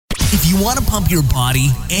If you want to pump your body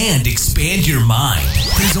and expand your mind,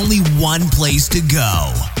 there's only one place to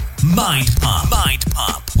go. Mind Pump. Mind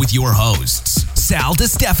Pump with your hosts, Sal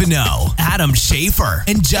DiStefano, Adam Schafer,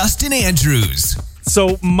 and Justin Andrews.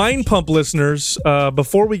 So, Mind Pump listeners,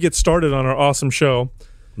 before we get started on our awesome show,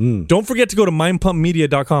 don't forget to go to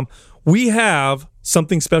mindpumpmedia.com. We have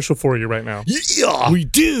something special for you right now. Yeah, we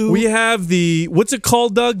do. We have the, what's it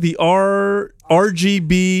called, Doug? The RGB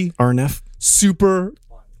RNF Super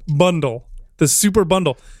Bundle. The Super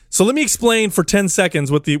Bundle. So let me explain for 10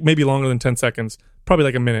 seconds what the, maybe longer than 10 seconds, probably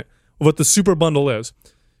like a minute, what the Super Bundle is.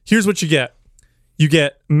 Here's what you get. You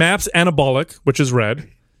get MAPS Anabolic, which is red.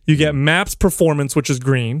 You get MAPS Performance, which is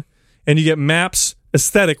green. And you get MAPS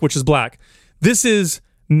Aesthetic, which is black. This is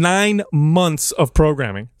 9 months of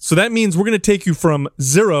programming. So that means we're going to take you from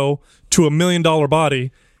 0 to $1 million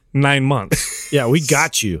body 9 months. Yeah, we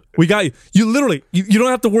got you. We got you. You literally, you don't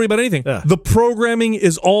have to worry about anything. Yeah. The programming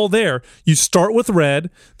is all there. You start with red.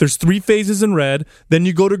 There's 3 phases in red. Then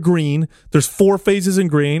you go to green. There's 4 phases in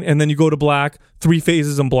green. And then you go to black, 3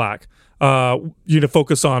 phases in black. You need to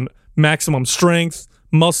focus on maximum strength,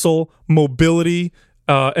 muscle, mobility,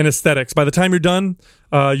 and aesthetics. By the time you're done,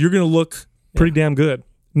 you're going to look pretty damn good.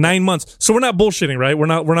 9 months. So we're not bullshitting, right? We're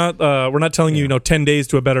not telling you, 10 days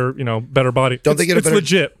to a better, better body. Don't they get a better,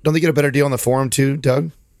 legit. Don't they get a better deal on the forum too,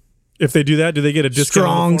 Doug? If they do that, do they get a discount?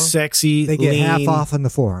 Strong, sexy, They get lean. half off on the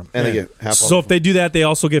forum. And they get half So off. if they do that, they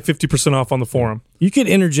also get 50% off on the forum. You could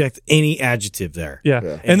interject any adjective there.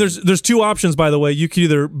 Yeah. And there's 2 options, by the way. You could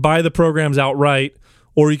either buy the programs outright,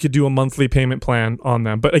 or you could do a monthly payment plan on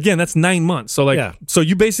them. But again, that's 9 months. So so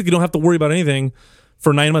you basically don't have to worry about anything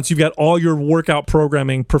for 9 months. You've got all your workout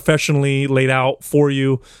programming professionally laid out for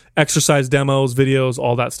you, exercise demos, videos,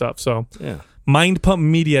 all that stuff. So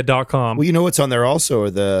mindpumpmedia.com. Well, you know what's on there also are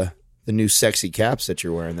the new sexy caps that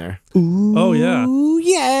you're wearing there. Oh, yeah. Ooh,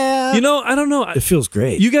 yeah. I don't know. It feels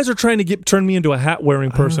great. You guys are trying to turn me into a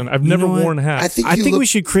hat-wearing person. I've never know what? worn a hat. I think we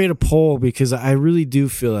should create a poll because I really do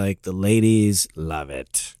feel like the ladies love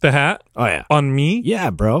it. The hat? Oh, yeah. On me? Yeah,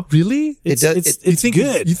 bro. Really? It's think,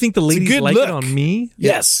 good. You think the It's a ladies good like look. it on me?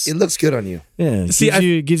 Yes. it looks good on you. Yeah. It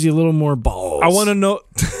See, gives you a little more balls. I want to know...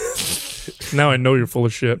 Now I know you're full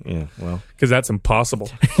of shit. Yeah, well. Because that's impossible.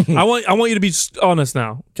 I want you to be honest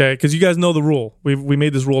now, okay? Because you guys know the rule. We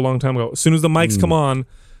made this rule a long time ago. As soon as the mics come on,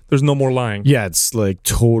 there's no more lying. Yeah, it's like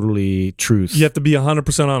totally truth. You have to be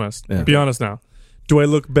 100% honest. Yeah. Be honest now. Do I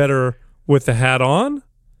look better with the hat on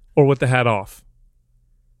or with the hat off?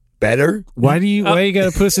 Better? Why you got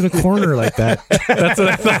to put us in a corner like that? That's what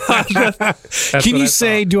I thought. That's Can what you I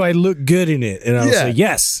say, thought. do I look good in it? And I'll Yeah. say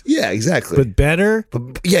yes. Yeah, exactly. But better?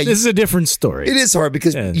 yeah, This is a different story. it is hard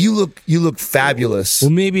because Yeah. you look fabulous.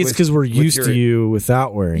 Well, maybe it's with- because we're with used your- to you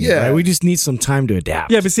without wearing it. Yeah. Right? We just need some time to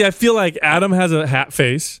adapt. Yeah, but see, I feel like Adam has a hat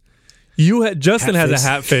face. Justin Hat has face. a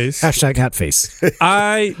hat face. Hashtag hat face.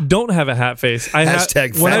 I don't have a hat face.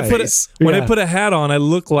 Hashtag when fat I put face. when I Yeah. put a hat on, I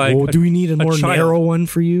look like. Well, do we need a more child. narrow one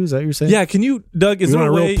for you? Is that what you're saying? Yeah, can you, Doug? Is You there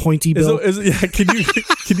a want a way? real pointy is bill? there- yeah, can you make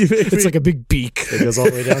It's me, like a big beak that goes all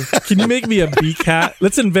the way down. can you make me a beak hat?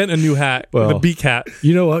 Let's invent a new hat. Well, the beak hat.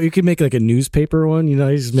 You know what? You could make like a newspaper one. You know,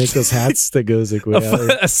 you just make those hats that goes like way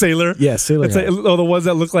out. A sailor. Yeah, sailor It's hat. like, the ones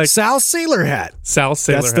that look like Sal Sailor hat. Sal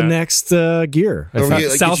Sailor That's hat. the next gear. I Or think. we-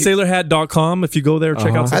 like, SalSailorhat.com. If you go there,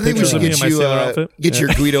 check out some I think we pictures should of me get in my you sailor outfit. get your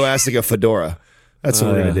Guido Astica fedora. That's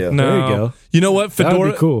what we're gonna do. No. There you go. You know what? That would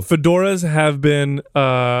Fedora, be cool. Fedoras have been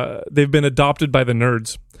they've been adopted by the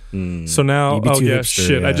nerds. So now, You'd be too yeah, hipster,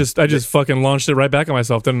 shit! yeah. I just fucking launched it right back at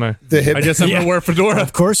myself, didn't I? The hip- I guess I'm Yeah. gonna wear a fedora.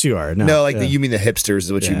 Of course you are. No, like yeah. you mean the hipsters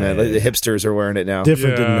is what you Yeah, meant. yeah, Like, the hipsters are wearing it now.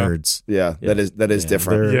 different Yeah. than nerds. Yeah, that is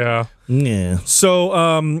different. they're- Yeah. Yeah.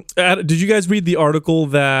 So, did you guys read the article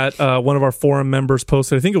that one of our forum members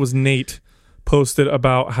posted? I think it was Nate posted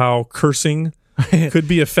about how cursing could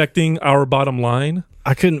be affecting our bottom line.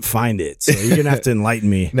 I couldn't find it, so you're gonna have to enlighten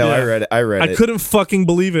me. No, Yeah. I read it. I couldn't fucking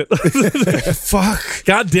believe it. Fuck.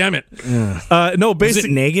 God damn it. No, Is it basically,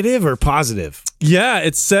 negative or positive? yeah,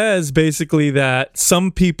 it says basically that some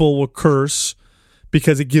people will curse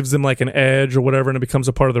because it gives them like an edge or whatever, and it becomes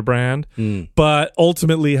a part of their brand. But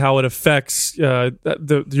ultimately, how it affects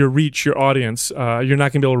your reach, your audience, you're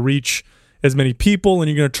not going to be able to reach as many people, and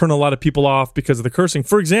you're going to turn a lot of people off because of the cursing.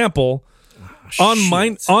 For example, on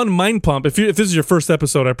Mind Pump, if this is your first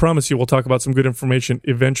episode, I promise you we'll talk about some good information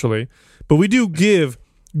eventually. But we do give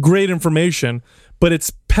great information, but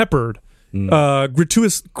it's peppered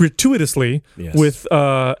gratuitously Yes. with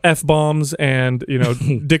F-bombs and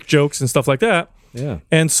dick jokes and stuff like that. Yeah.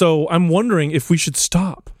 And so I'm wondering if we should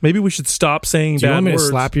stop. Maybe we should stop saying Do you bad want me words. to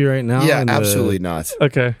slap you right now? Yeah, in the- absolutely not.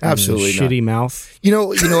 Okay. Absolutely not. shitty mouth. You know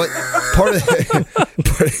what? Part of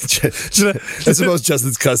that's the most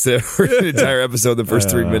Justin's cussed ever in an entire episode. The first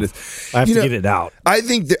 3 minutes. I have You to know, get it out. I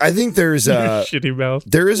think there's Shitty mouth.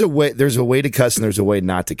 there is a way. There's a way to cuss and there's a way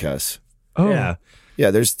not to cuss. Oh, Yeah, Yeah,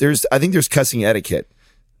 I think there's cussing etiquette.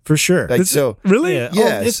 for sure. Like so. really? Yeah.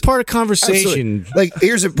 Yes. Oh, it's part of conversation. Absolutely. Like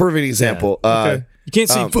here's a perfect example. You can't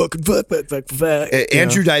say fuck.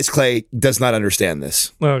 Andrew Dice Clay does not understand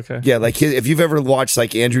this. Oh, okay. Yeah, like if you've ever watched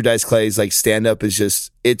like Andrew Dice Clay's like stand up, is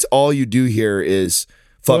just it's all you do here is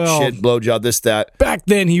fuck, Well, shit, blowjob, this, that. Back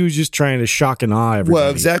then, he was just trying to shock and awe everybody.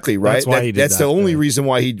 Well, exactly, right? That's why he did that's that. the only reason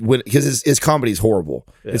why he went, because his comedy is horrible.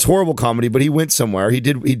 It's horrible comedy, but he went somewhere. He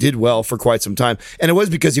did well for quite some time, and it was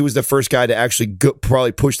because he was the first guy to actually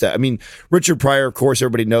probably push that. I mean, Richard Pryor, of course,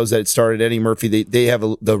 everybody knows that it started. Eddie Murphy, they have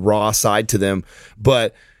the raw side to them,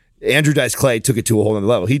 but Andrew Dice Clay took it to a whole other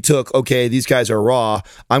level. He took, okay, these guys are raw.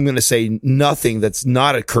 I'm going to say nothing that's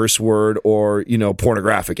not a curse word or,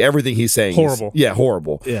 pornographic. Everything he's saying Horrible. is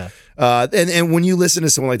horrible. Yeah. And when you listen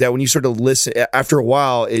to someone like that, when you sort of listen, after a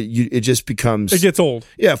while, it just becomes, It gets old.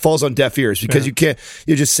 it falls on deaf ears because you can't,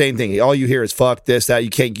 you're just same thing. All you hear is fuck this, that.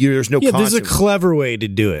 You can't, there's no Yeah, there's a concept. clever way to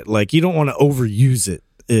do it. Like, you don't want to overuse it,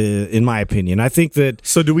 in my opinion. I think that.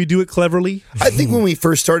 So do we do it cleverly? I think when we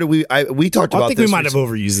first started, we talked about I think this. we might have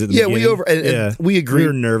overused it. In the Yeah, we beginning. and we agreed. We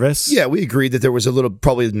were nervous. Yeah, we agreed that there was a little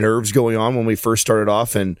probably nerves going on when we first started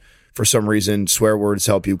off, and for some reason, swear words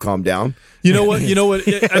help you calm down. You know what?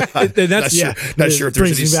 And that's Not sure if there's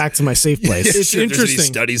brings any me back to my safe place. It's interesting.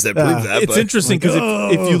 studies that prove that. It's but interesting because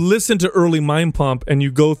if you listen to early Mind Pump and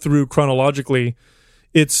you go through chronologically,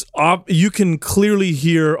 you can clearly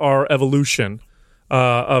hear our evolution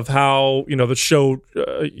of how the show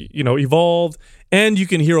evolved, and you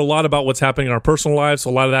can hear a lot about what's happening in our personal lives. So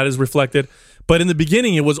a lot of that is reflected. But in the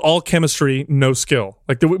beginning, it was all chemistry, no skill.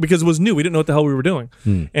 Because it was new, we didn't know what the hell we were doing,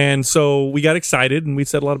 and so we got excited and we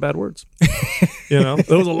said a lot of bad words. There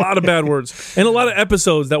was a lot of bad words and a lot of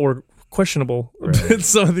episodes that were questionable. But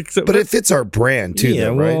it fits our brand too, Yeah,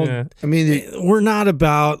 though, right? well, Yeah. I mean, We're not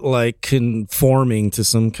about like conforming to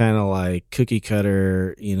some kind of like cookie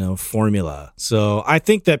cutter, formula. So I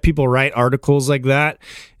think that people write articles like that.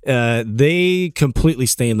 They completely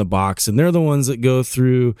stay in the box, and they're the ones that go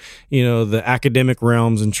through, the academic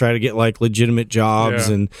realms and try to get like legitimate jobs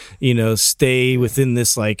Yeah. and, stay within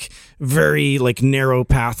this like very like narrow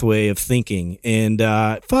pathway of thinking. And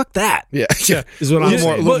fuck that. yeah. Is what A I'm little saying.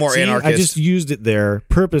 more, a little more See, anarchist. I just used it there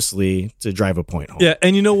purposely to drive a point home. Yeah,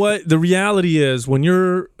 and you know what? The reality is when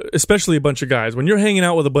you're, especially a bunch of guys, when you're hanging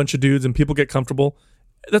out with a bunch of dudes and people get comfortable,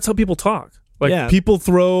 that's how people talk. Like Yeah. people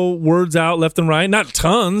throw words out left and right, not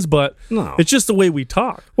tons, but No. it's just the way we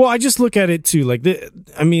talk. Well, I just look at it too. Like,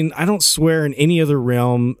 I don't swear in any other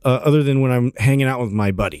realm other than when I'm hanging out with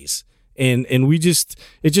my buddies. And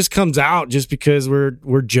it just comes out just because we're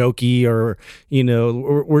jokey or,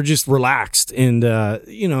 we're just relaxed. And,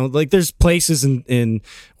 like there's places in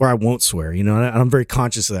where I won't swear, and I'm very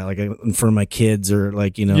conscious of that. Like in front of my kids or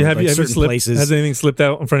like, Have like you certain slipped, places. has anything slipped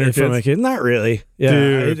out in front in of your front of my kids? kids. Not really. Yeah.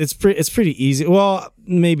 Dude. It's pretty easy. Well,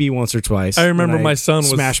 maybe once or twice. I remember when my son was-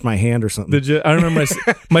 smashed my hand or something. Did you? I remember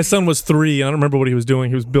my son was 3, and I don't remember what he was doing.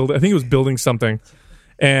 He was building. I think he was building something,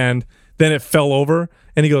 and then it fell over,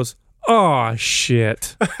 and he goes, "Oh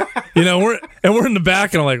shit!" we're in the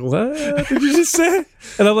back, and I'm like, "What did you just say?"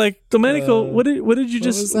 And I'm like, "Domenico, what did you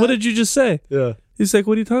just say?" Yeah. He's like,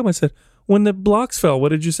 "What are you talking about?" I said, "When the blocks fell, what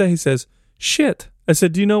did you say?" He says, "Shit." I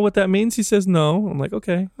said, "Do you know what that means?" He says, "No." I'm like,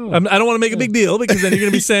 "Okay." I don't want to make a big deal because then you're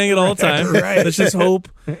going to be saying it all the time. Right. Let's just hope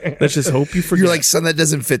you forget. You're like, son, that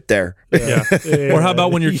doesn't fit there. Yeah. Or how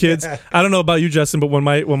about when your kids? I don't know about you, Justin, but when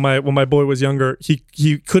my boy was younger,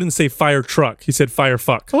 he couldn't say fire truck. He said fire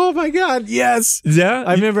fuck. Oh my God! Yes. Yeah,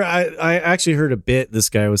 I remember. I actually heard a bit this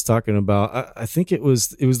guy was talking about. I think it was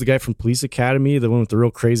the guy from Police Academy, the one with the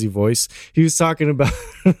real crazy voice. He was talking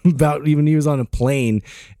about even he was on a plane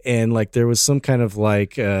and like there was some kind of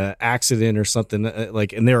like accident or something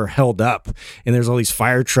like, and they were held up and there's all these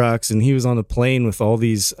fire trucks and he was on a plane with all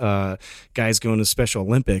these guys going to Special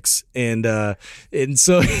Olympics and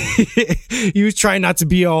so he was trying not to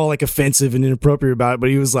be all like offensive and inappropriate about it, but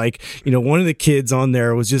he was like, one of the kids on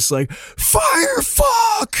there was just like fire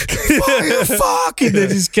fuck, and they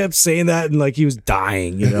just kept saying that and like he was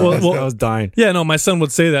dying. I was dying. Yeah, no, my son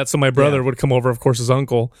would say that, so my brother would come over, of course, his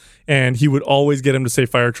uncle, and he would always get him to say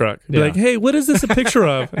fire truck. He'd be like, "Hey, what is this a picture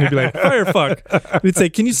of?" And he'd be like, "Fire fuck." We'd say,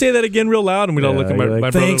 "Can you say that again real loud?" And we'd all look at my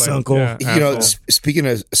brother "Thanks, like, Uncle." Yeah, Speaking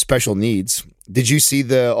of special needs, did you see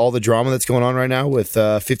all the drama that's going on right now with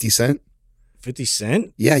 50 Cent? 50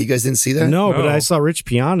 Cent? Yeah, you guys didn't see that? No, but No. I saw Rich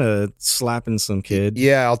Piana slapping some kid.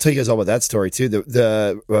 Yeah, I'll tell you guys all about that story too.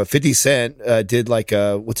 The 50 Cent did like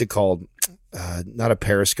a, what's it called? Not a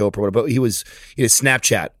Periscope or whatever, but he had a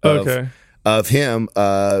Snapchat of him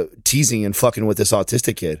teasing and fucking with this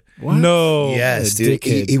autistic kid. What? No. Yes, a dude.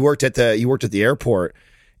 dickhead. He worked at the airport,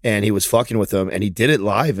 and he was fucking with them, and he did it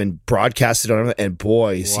live and broadcasted on him. And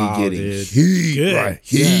boy, is Wow, he getting dude. heat Good. right,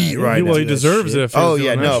 heat Yeah, right Well, now. he deserves it. If he Oh was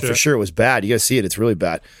yeah, doing that no, shit. for sure it was bad. You gotta see it; it's really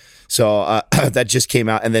bad. So that just came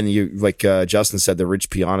out, and then you like Justin said, the Rich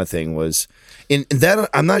Piana thing was, in that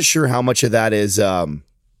I'm not sure how much of that is a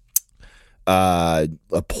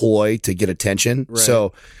ploy to get attention.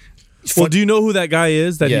 So. Well, do you know who that guy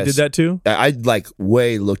is that Yes. he did that to? I like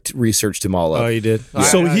researched him all up. Oh, you did?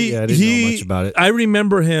 So I didn't know much about it. I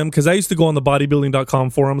remember him because I used to go on the bodybuilding.com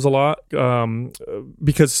forums a lot.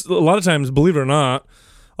 Because a lot of times, believe it or not,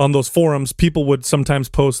 on those forums, people would sometimes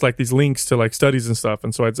post like these links to like studies and stuff.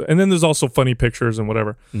 And so and then there's also funny pictures and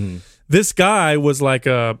whatever. This guy was like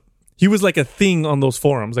a thing on those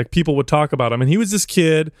forums. Like people would talk about him, and he was this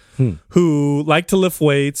kid who liked to lift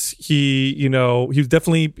weights. He was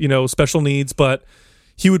definitely, special needs, but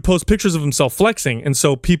he would post pictures of himself flexing. And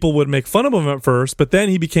so people would make fun of him at first, but then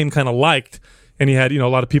he became kind of liked, and he had, a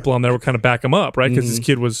lot of people on there would kind of back him up, right? Because this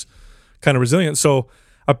kid was kind of resilient. So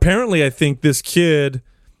apparently I think this kid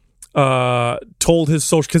told his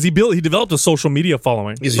social, because he developed a social media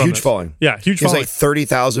following. He's a from huge this. following. Yeah, huge He has following. like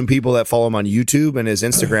 30,000 people that follow him on YouTube, and his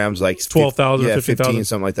Instagram's like 12,000, yeah, 15,000,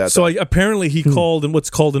 something like that. So apparently he called in what's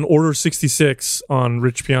called an Order 66 on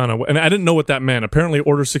Rich Piana, and I didn't know what that meant. Apparently,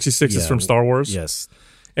 Order 66 is Yeah. from Star Wars. Yes.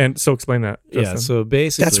 And so explain that. Yeah. Justin. So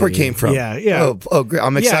basically, that's where it came from. Yeah. Oh, great.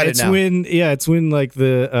 I'm excited it's now. It's when like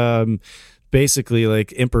the basically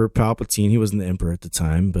like Emperor Palpatine. He wasn't the emperor at the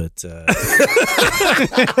time, but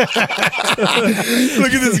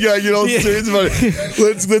Look at this guy get all serious about it.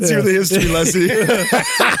 Let's hear the history lesson.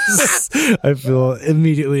 I feel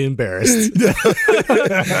immediately embarrassed.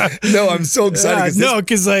 No, I'm so excited. 'cause No,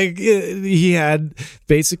 because like he had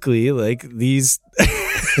basically like these.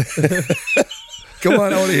 Come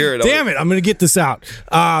on, I want to hear it. Damn it! I'm gonna get this out.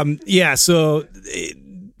 Yeah. So.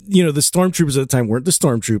 The stormtroopers at the time weren't the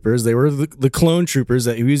stormtroopers. They were the clone troopers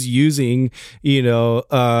that he was using,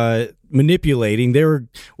 manipulating. They were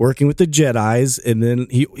working with the Jedis, and then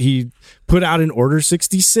he put out an Order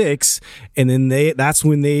 66, and then that's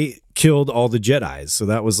when they killed all the Jedis. So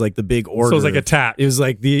that was like the big order. So it was like a tat. It was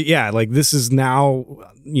like this is now,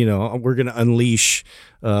 we're gonna unleash,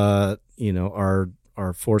 our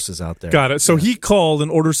forces out there. Got it. So he called an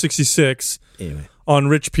Order 66 Anyway. on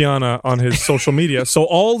Rich Piana on his social media. So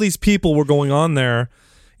all these people were going on there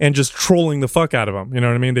and just trolling the fuck out of him. You know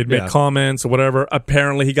what I mean? They'd make comments or whatever.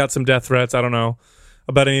 Apparently he got some death threats. I don't know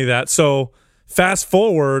about any of that. So fast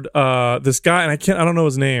forward, this guy, and I don't know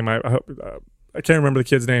his name. I can't remember the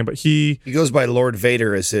kid's name, but he goes by Lord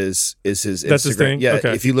Vader as his That's Instagram. his thing? Yeah,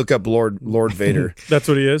 Okay. if you look up Lord Vader. that's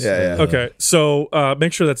what he is. Yeah. Okay. So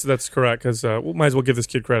make sure that's correct, because we might as well give this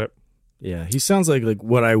kid credit. Yeah, he sounds like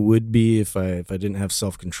what I would be if I didn't have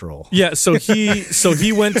self-control. Yeah, so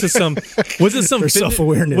he went to some Or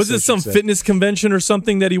self-awareness, was I it some should say. fitness convention or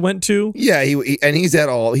something that he went to? Yeah, he's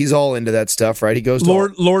all into that stuff, right? He goes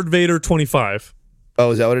to Lord Vader 25.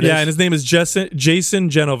 Oh, is that what it is? Yeah, and his name is Jason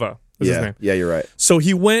Genova. Is his name. Yeah, you're right. So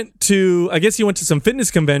he went to some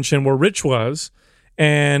fitness convention where Rich was,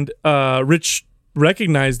 and Rich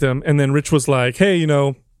recognized him, and then Rich was like, "Hey, you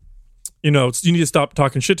need to stop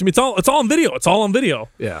talking shit to me. It's all on video. It's all on video."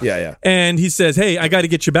 Yeah. And he says, "Hey, I got to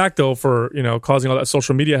get you back though for causing all that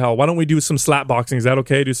social media hell. Why don't we do some slap boxing? Is that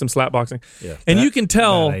okay? Do some slap boxing?" Yeah. And you can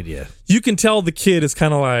tell, Bad idea. you can tell the kid is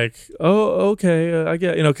kind of like, "Oh, okay, I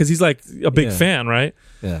get," because he's like a big Yeah. fan, right?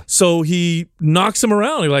 Yeah. So he knocks him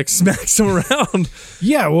around. He like smacks him around,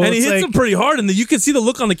 Yeah, well, and he hits him pretty hard. And you can see the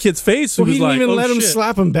look on the kid's face. Well, He he was didn't like, even "Oh, let him shit."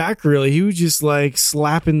 slap him back, really. He was just like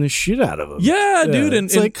slapping the shit out of him. Yeah, dude. And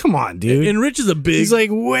it's like, come on, dude. And Rich is a big. He's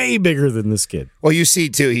like way bigger than this kid. Well, you see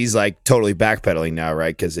too, he's like totally backpedaling now,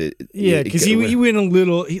 right? Because Because he went a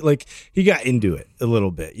little, he got into it a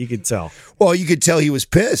little bit. You could tell. Well, you could tell he was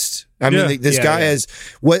pissed. I mean, Yeah. this guy has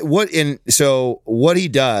what he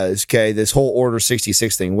does. Okay, this whole Order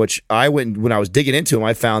 66 thing, which when I was digging into him,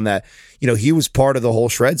 I found that he was part of the whole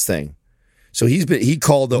Shreds thing. So he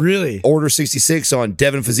called the Really? Order 66 on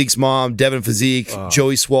Devin Physique's mom, Devin Physique,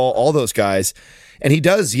 Joey Swall, all those guys. And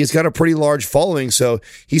he's got a pretty large following. So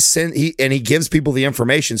he gives people the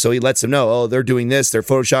information. So he lets them know, oh, they're doing this, they're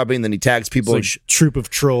photoshopping. And then he tags people. It's like troop of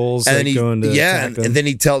trolls. And like then going to attack them. and then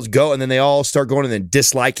he tells go. And then they all start going and then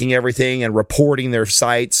disliking everything and reporting their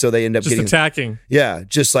sites. So they end up Just getting attacking. Yeah,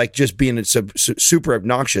 just being super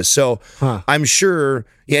obnoxious. So I'm sure,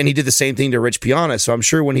 and he did the same thing to Rich Piana. So I'm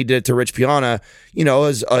sure when he did it to Rich Piana,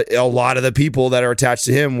 as a lot of the people that are attached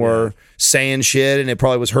to him were saying shit, and it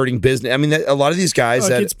probably was hurting business. I mean, a lot of these guys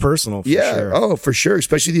it gets personal. For sure. Oh, for sure.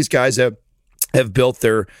 Especially these guys that have built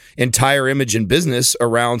their entire image and business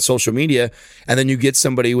around social media, and then you get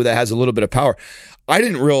somebody that has a little bit of power. I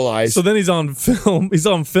didn't realize. So then he's on film. He's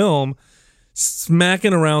on film,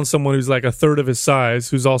 smacking around someone who's like a third of his size,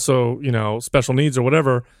 who's also special needs or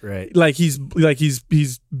whatever. Right. Like he's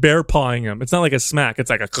bear pawing him. It's not like a smack. It's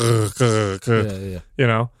like a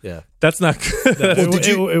Yeah. That's not good.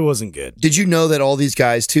 It wasn't good. Did you know that all these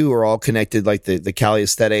guys too are all connected, like the Cali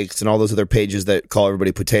Aesthetics and all those other pages that call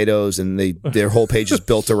everybody potatoes, and their whole page is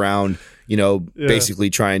built around basically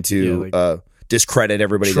trying to discredit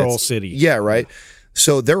everybody. Troll City. Yeah, right.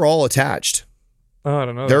 So they're all attached. Oh, I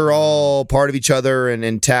don't know. They're all part of each other and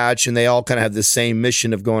attached, and they all kind of have the same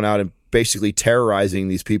mission of going out and basically terrorizing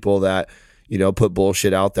these people that put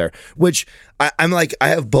bullshit out there. Which I'm like, I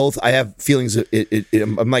have both. I have feelings.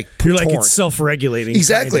 I'm like, you're like torn. It's self-regulating.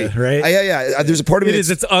 Exactly. Kinda, right. Yeah. There's a part of it.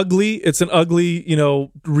 It's ugly. It's an ugly,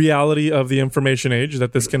 reality of the information age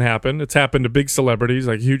that this can happen. It's happened to big celebrities,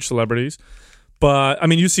 like huge celebrities. But I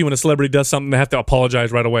mean, you see when a celebrity does something, they have to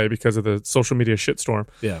apologize right away because of the social media shitstorm.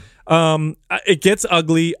 Yeah. It gets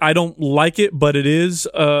ugly. I don't like it, but it is.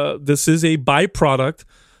 This is a byproduct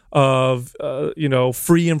of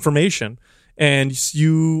free information, and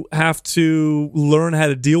you have to learn how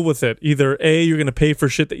to deal with it. Either A, you're going to pay for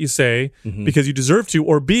shit that you say because you deserve to,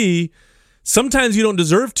 or B, sometimes you don't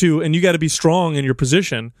deserve to, and you got to be strong in your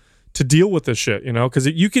position to deal with this shit. Because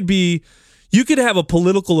you could have a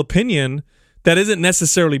political opinion that isn't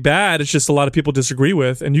necessarily bad. It's just a lot of people disagree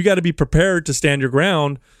with, and you got to be prepared to stand your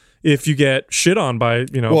ground if you get shit on by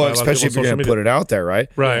by a lot of especially if people on you're going to social put it out there, right?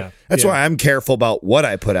 Right. Yeah. That's why I'm careful about what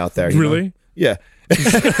I put out there. Really? Yeah. I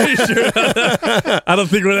don't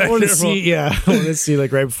think we're that I want to careful. see, I want to see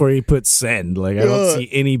like right before he puts send. Like I don't see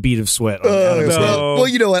any beat of sweat on Adam's head. Well,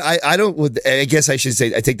 you know what? I don't. I guess I should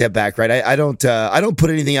say I take that back. Right? I don't put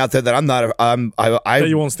anything out there that I'm not. That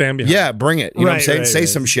you won't stand behind. Yeah, bring it. You know what I'm saying? Say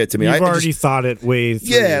some shit to me. You've I already just, thought it way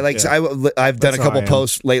through. Yeah, like I've done That's a couple how I am.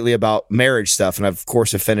 posts lately about marriage stuff, and I've of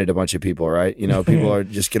course offended a bunch of people. Right? People are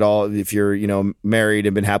just get all if you're married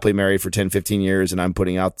and been happily married for 10, 15 years, and I'm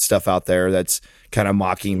putting out stuff out there that's kind of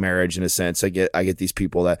mocking marriage in a sense. I get these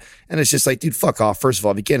people that, and it's just like, dude, fuck off. First of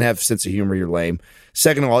all, if you can't have a sense of humor, you're lame.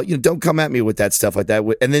 Second of all, don't come at me with that stuff like that.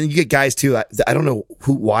 And then you get guys too. I don't know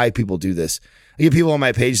why people do this. I get people on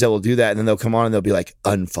my page that will do that, and then they'll come on and they'll be like,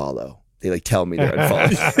 unfollow. They like tell me they're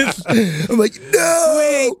unfollowing. I'm like,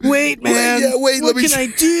 no, Wait, man. Wait. What Let me. can I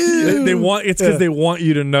do? They want it's because they want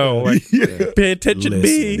you to know. Like, pay attention,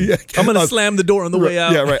 B. I'm gonna slam the door on the way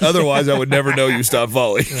out. Yeah, right. Otherwise, I would never know you stopped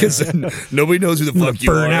following because nobody knows who the fuck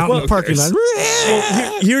you are. Burn out in the parking lot.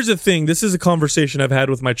 Here's the thing. This is a conversation I've had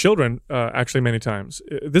with my children, actually many times.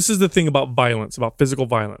 This is the thing about violence, about physical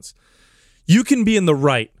violence. You can be in the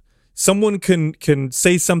right. Someone can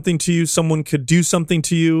say something to you. Someone could do something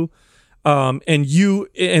to you.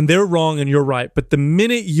 And they're wrong and you're right. But the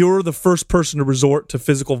minute you're the first person to resort to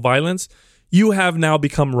physical violence, you have now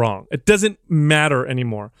become wrong. It doesn't matter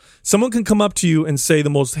anymore. Someone can come up to you and say the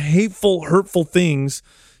most hateful, hurtful things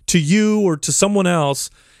to you or to someone else,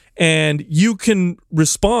 and you can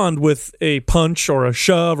respond with a punch or a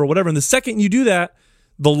shove or whatever. And the second you do that,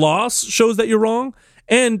 the loss shows that you're wrong.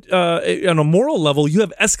 And on a moral level, you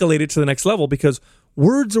have escalated to the next level because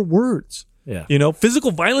words are words. Yeah.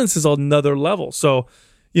 Physical violence is another level. So,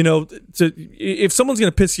 if someone's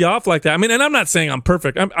going to piss you off like that, I mean, and I'm not saying I'm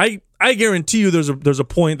perfect. I guarantee you there's a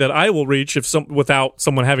point that I will reach without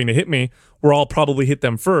someone having to hit me, where I'll probably hit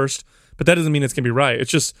them first. But that doesn't mean it's going to be right.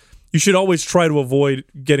 It's just you should always try to avoid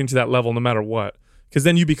getting to that level no matter what. Because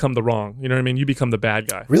then you become the wrong. You know what I mean? You become the bad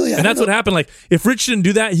guy. Really? And that's what happened. Like, if Rich didn't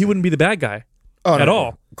do that, he wouldn't be the bad guy at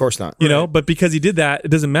all. Of course not. But because he did that, it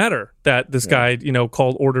doesn't matter that this guy,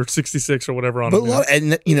 called Order 66 or whatever on him.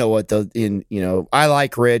 And you know what though? I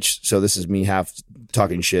like Rich, so this is me half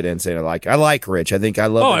talking shit and saying I like Rich. I think I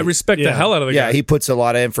love. I respect the hell out of the guy. Yeah, he puts a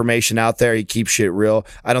lot of information out there. He keeps shit real.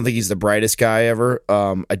 I don't think he's the brightest guy ever.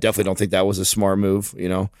 I definitely don't think that was a smart move.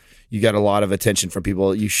 You got a lot of attention from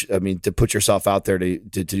people. To put yourself out there to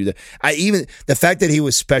do that. The fact that he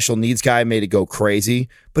was special needs guy made it go crazy.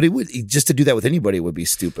 But just to do that with anybody would be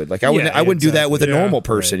stupid. Like I wouldn't do that with a normal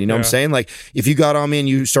person. You know what I'm saying? Like, if you got on me and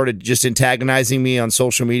you started just antagonizing me on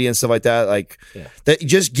social media and stuff like that, like that,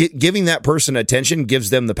 just giving that person attention gives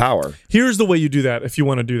them the power. Here's the way you do that if you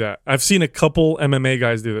want to do that. I've seen a couple MMA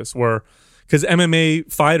guys do this where, because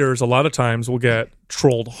MMA fighters a lot of times will get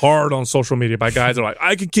trolled hard on social media by guys that are like,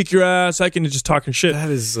 I can kick your ass, I can just talking shit. That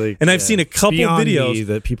is like, and I've seen a couple beyond videos me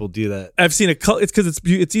that people do that. I've seen it's because it's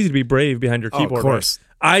easy to be brave behind your keyboard. Of course.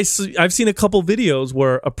 Right? I've seen a couple videos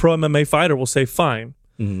where a pro MMA fighter will say, fine,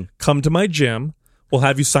 come to my gym. We'll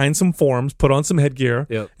have you sign some forms, put on some headgear,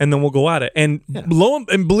 and then we'll go at it. And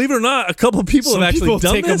and believe it or not, a couple of people have actually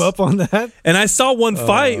done take this. him up on that. And I saw one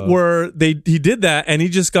fight where he did that, and he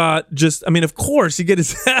just got I mean, of course, he get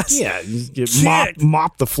his ass. Yeah, you get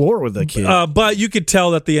mop the floor with the kid. But you could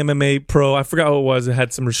tell that the MMA pro, I forgot what it was, it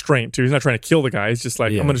had some restraint too. He's not trying to kill the guy. He's just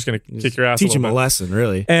like, I'm just going to kick your ass. Teach him bit. a lesson,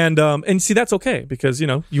 really. And see, that's okay because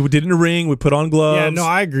you did in a ring. We put on gloves. Yeah, no,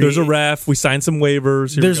 I agree. There's a ref. We signed some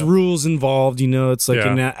waivers. There's rules involved. It's like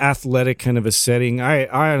an athletic kind of a setting. I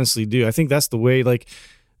honestly do. I think that's the way. Like,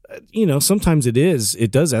 sometimes it does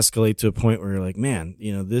escalate to a point where you're like, man,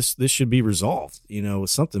 this should be resolved, with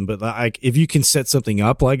something. But like, if you can set something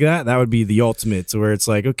up like that, that would be the ultimate. To where it's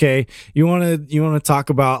like, okay, you want to talk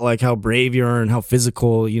about like how brave you are and how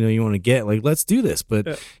physical, you want to get. Like, let's do this,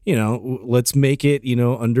 but let's make it,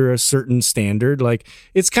 under a certain standard. Like,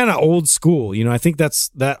 it's kind of old school. I think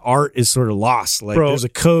that art is sort of lost. Like, there's a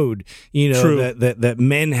code, that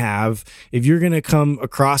men have. If you're gonna come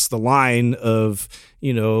across the line of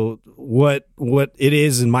what it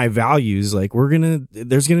is and my values, like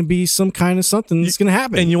there's gonna be some kind of something that's gonna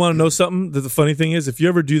happen. And you want to know something? The funny thing is, if you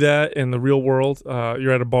ever do that in the real world,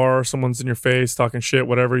 you're at a bar, someone's in your face talking shit,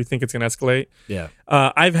 whatever, you think it's gonna escalate. Yeah.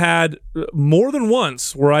 I've had more than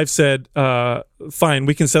once where I've said, fine,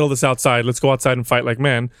 we can settle this outside. Let's go outside and fight like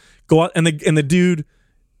men. Go out, and the dude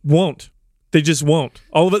won't. They just won't.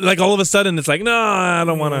 All of a sudden, it's like, no, I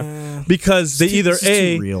don't want to, because they either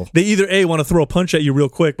want to throw a punch at you real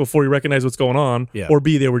quick before you recognize what's going on, or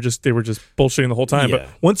B, they were just bullshitting the whole time. Yeah. But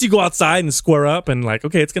once you go outside and square up and like,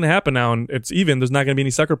 okay, it's going to happen now, and it's even. There's not going to be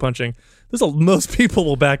any sucker punching. Most people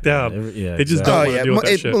will back down. They just don't want to deal with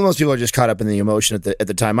that shit. Most people are just caught up in the emotion at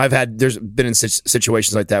the time. There's been in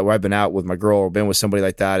situations like that where I've been out with my girl or been with somebody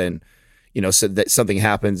like that, and so that something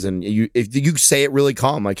happens, and if you say it really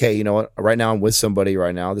calm, like, hey, you know what, right now I'm with somebody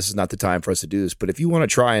right now. This is not the time for us to do this. But if you want to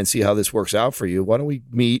try and see how this works out for you, why don't we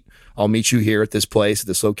meet? I'll meet you here at this place, at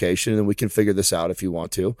this location, and we can figure this out if you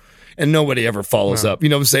want to. And nobody ever follows up. You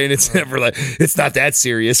know what I'm saying? It's never like, it's not that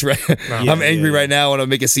serious, right? I'm angry right now. I want to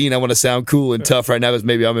make a scene. I want to sound cool and tough right now because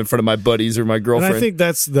maybe I'm in front of my buddies or my girlfriend. And I think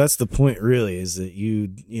that's the point, really, is that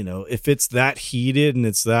if it's that heated and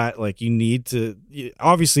it's that, like, you need to,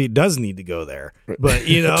 obviously it does need to go there. But,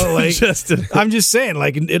 like, I'm just saying,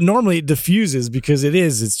 like, normally it diffuses because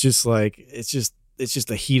it's just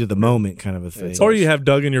the heat of the moment kind of a thing. Or you have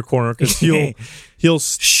Doug in your corner because he'll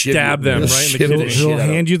stab them right in the kidney. He'll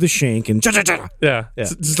hand you the shank and yeah.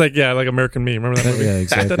 It's just like American Me. Remember that movie? Yeah,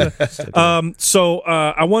 exactly.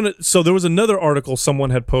 So there was another article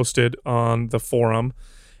someone had posted on the forum.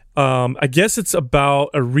 I guess it's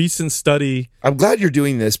about a recent study. I'm glad you're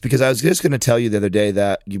doing this because I was just going to tell you the other day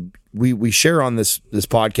that we share on this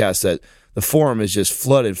podcast that the forum is just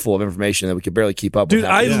flooded full of information that we could barely keep up with.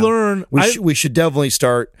 Dude, we should definitely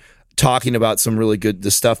start talking about some really good the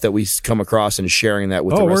stuff that we come across and sharing that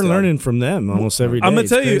with the rest we're learning from them almost every day. I'm gonna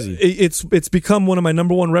tell you, it's become one of my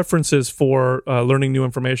number one references for learning new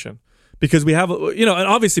information, because we have and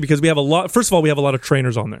obviously because we have a lot. First of all, we have a lot of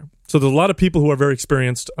trainers on there, so there's a lot of people who are very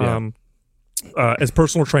experienced as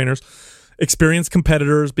personal trainers, experienced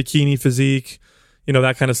competitors, bikini, physique,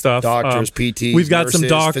 that kind of stuff. Doctors, PTs, we've got nurses, some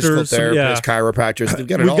doctors, physical therapists, chiropractors.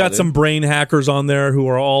 We've got some brain hackers on there who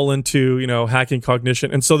are all into hacking cognition,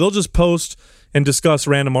 and so they'll just post and discuss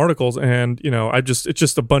random articles, and it's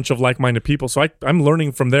just a bunch of like-minded people. So I'm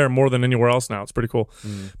learning from there more than anywhere else now. It's pretty cool.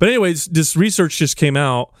 But anyways, this research just came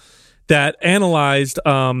out that analyzed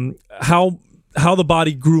how the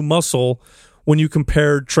body grew muscle when you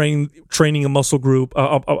compared training a muscle group,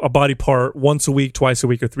 a body part, once a week, twice a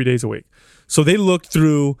week, or 3 days a week. So they looked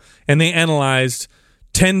through and they analyzed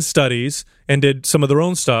 10 studies and did some of their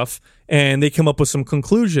own stuff, and they come up with some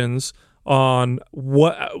conclusions on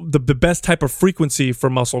what the best type of frequency for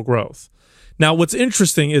muscle growth. Now, what's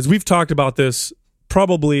interesting is we've talked about this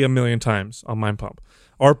probably a million times on Mind Pump.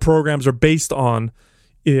 Our programs are based on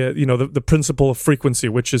the principle of frequency,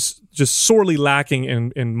 which is just sorely lacking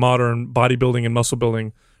in modern bodybuilding and muscle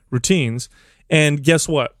building routines. And guess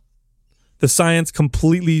what? The science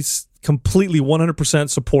completely 100%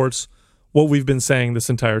 supports what we've been saying this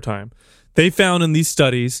entire time. They found in these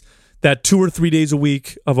studies that 2 or 3 days a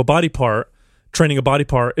week of a body part, training a body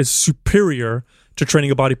part, is superior to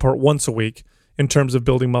training a body part once a week in terms of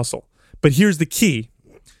building muscle. But here's the key.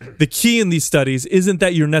 The key in these studies isn't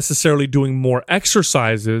that you're necessarily doing more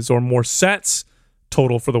exercises or more sets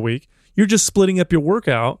total for the week. You're just splitting up your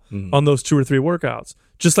workout on those 2 or 3 workouts,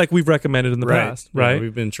 just like we've recommended in the past, right? Yeah,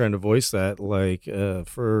 we've been trying to voice that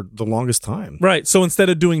for the longest time. Right. So instead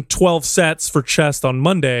of doing 12 sets for chest on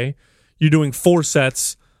Monday, you're doing 4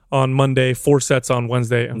 sets on Monday, 4 sets on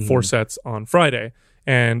Wednesday, and 4 sets on Friday.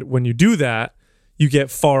 And when you do that, you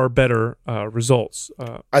get far better results.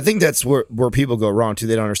 I think that's where people go wrong too.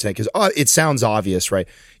 They don't understand because it sounds obvious, right?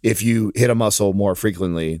 If you hit a muscle more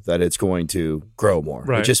frequently, that it's going to grow more.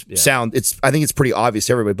 Right. It just I think it's pretty obvious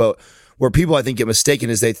to everybody. But where people I think get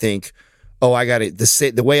mistaken is they think, oh, I got it.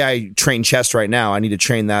 The way I train chest right now, I need to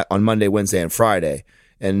train that on Monday, Wednesday, and Friday.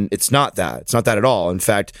 And it's not that. It's not that at all. In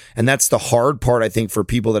fact, and that's the hard part, I think, for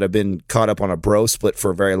people that have been caught up on a bro split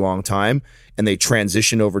for a very long time and they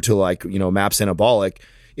transition over to MAPS Anabolic,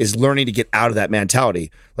 is learning to get out of that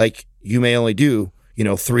mentality. Like, you may only do,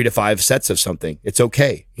 3 to 5 sets of something. It's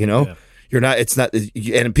okay. Yeah. It's not,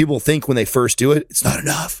 and people think when they first do it, it's not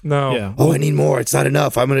enough. No. Yeah. Oh, I need more. It's not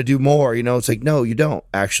enough. I'm going to do more. It's like, no, you don't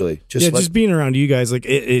actually. Just being around you guys, like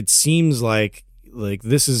it seems like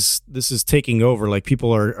this is taking over. Like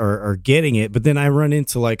people are getting it. But then I run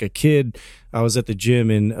into like a kid. I was at the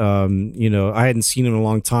gym and I hadn't seen him in a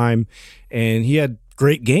long time, and he had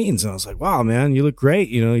great gains, and I was like, wow, man, you look great.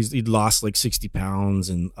 He'd lost like 60 pounds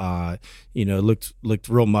and looked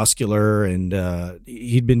real muscular, and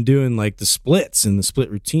he'd been doing like the splits and the split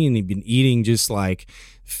routine. He'd been eating just like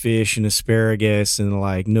fish and asparagus and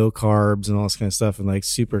like no carbs and all this kind of stuff, and like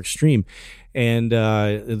super extreme. And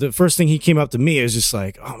the first thing he came up to me was just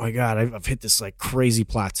like, oh my God, I've hit this like crazy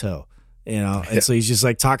plateau, and so he's just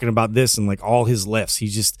like talking about this and like all his lifts. He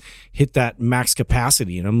just hit that max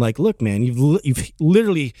capacity. And I'm like, look, man, you've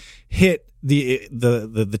literally hit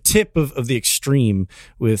the tip of the extreme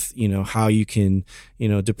with, how you can,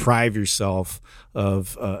 deprive yourself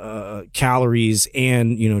of calories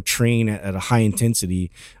and, train at a high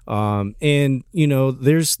intensity. And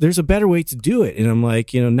there's a better way to do it. And I'm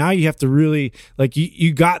like, now you have to really, like,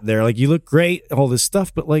 you got there, like, you look great, all this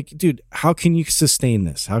stuff, but like, dude, how can you sustain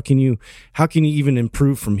this? How can you even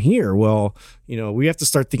improve from here? Well, we have to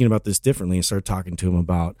start thinking about this differently and start talking to him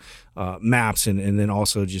about MAPS and then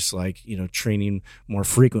also just like, training more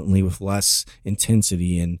frequently with less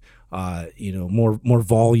intensity and, more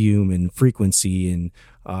volume and frequency and,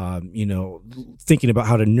 thinking about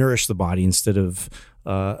how to nourish the body instead of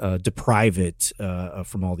deprive it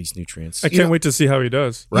from all these nutrients. I can't wait to see how he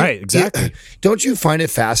does. Right, exactly. Don't you find it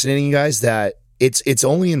fascinating, you guys, that it's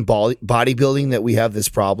only in bodybuilding that we have this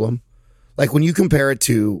problem? Like when you compare it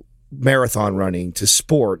to marathon running, to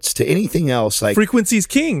sports, to anything else, like frequency's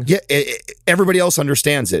king. Yeah, everybody else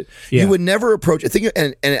understands it. Yeah. You would never approach.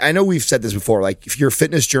 And I know we've said this before. Like, if your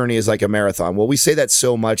fitness journey is like a marathon, well, we say that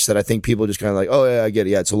so much that I think people just kind of like, oh yeah, I get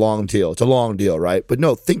it. Yeah, it's a long deal. It's a long deal, right? But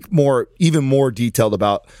no, think even more detailed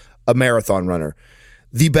about a marathon runner.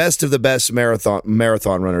 The best of the best marathon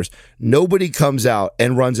runners. Nobody comes out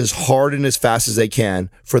and runs as hard and as fast as they can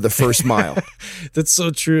for the first mile. That's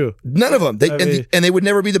so true. None of them. And they would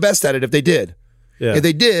never be the best at it if they did. Yeah. If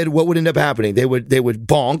they did, what would end up happening? They would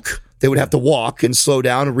bonk. They would have to walk and slow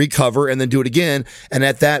down and recover and then do it again. And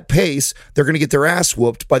at that pace, they're going to get their ass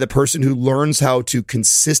whooped by the person who learns how to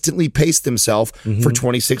consistently pace themselves for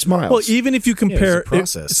 26 miles. Well, even if you compare,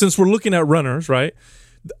 since we're looking at runners, right?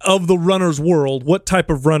 Of the runner's world, what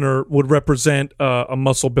type of runner would represent a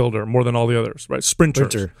muscle builder more than all the others, right?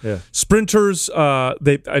 Sprinters. Yeah. Sprinters,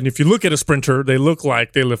 and if you look at a sprinter, they look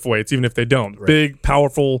like they lift weights, even if they don't. Right. Big,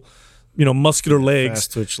 powerful, muscular legs.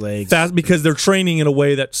 Fast twitch legs. Fast, because they're training in a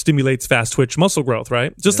way that stimulates fast twitch muscle growth,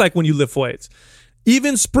 right? Just like when you lift weights.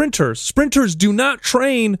 Even sprinters do not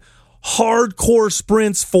train hardcore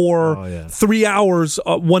sprints for 3 hours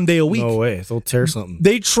 1 day a week. No way. They'll tear something.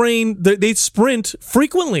 They sprint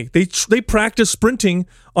frequently. They practice sprinting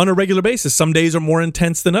on a regular basis. Some days are more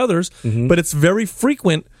intense than others, but it's very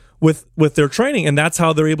frequent with their training, and that's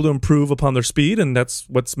how they're able to improve upon their speed, and that's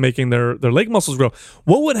what's making their leg muscles grow.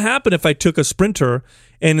 What would happen if I took a sprinter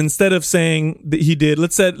and instead of saying that he did,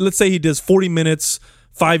 let's say he does 40 minutes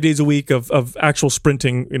 5 days a week of actual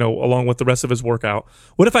sprinting, along with the rest of his workout.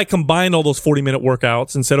 What if I combined all those 40-minute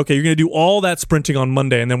workouts and said, okay, you're going to do all that sprinting on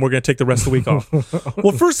Monday, and then we're going to take the rest of the week off?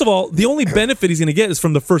 Well, first of all, the only benefit he's going to get is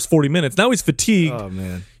from the first 40 minutes. Now he's fatigued. Oh,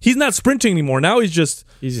 man. He's not sprinting anymore. Now he's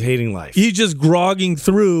hating life. He's just grogging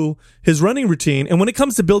through his running routine. And when it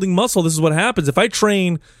comes to building muscle, this is what happens. If I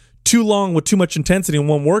train too long with too much intensity in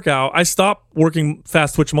one workout, I stop working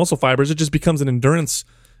fast twitch muscle fibers. It just becomes an endurance.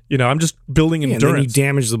 I'm just building endurance. And then you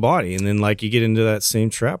damage the body, and then like you get into that same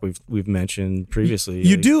trap we've mentioned previously.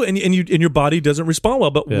 You do, and your body doesn't respond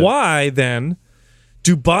well. But why then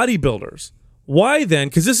do bodybuilders? Why then?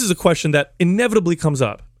 Because this is a question that inevitably comes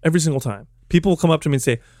up every single time. People will come up to me and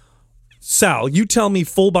say, Sal, you tell me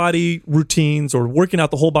full body routines or working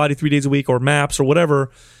out the whole body 3 days a week or MAPS or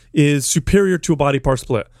whatever is superior to a body part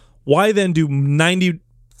split. Why then do 99%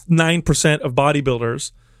 of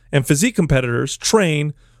bodybuilders and physique competitors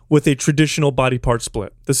train with a traditional body part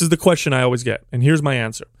split? This is the question I always get, and here's my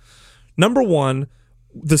answer. Number one,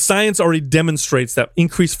 the science already demonstrates that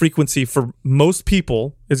increased frequency for most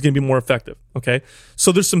people is going to be more effective, okay?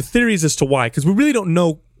 So there's some theories as to why, because we really don't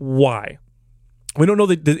know why. We don't know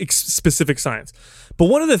the specific science. But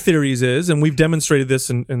one of the theories is, and we've demonstrated this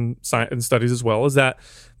in studies as well, is that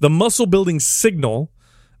the muscle building signal,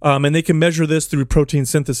 and they can measure this through protein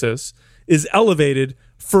synthesis, is elevated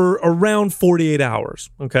for around 48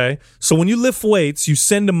 hours, okay? So when you lift weights, you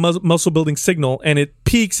send a muscle building signal, and it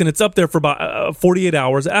peaks, and it's up there for about 48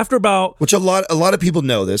 hours. After about... Which a lot of people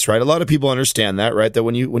know this, right? A lot of people understand that, right? That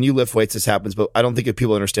when you lift weights, this happens, but I don't think if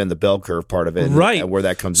people understand the bell curve part of it, right? And where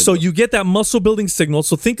that comes in. So you get that muscle building signal.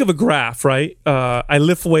 So think of a graph, right? I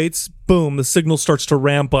lift weights, boom, the signal starts to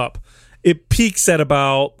ramp up. It peaks at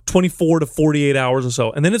about 24 to 48 hours or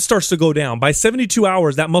so, and then it starts to go down. By 72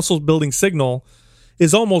 hours, that muscle building signal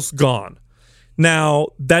is almost gone. Now,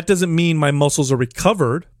 that doesn't mean my muscles are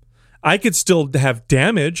recovered. I could still have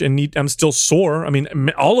damage and I'm still sore. I mean,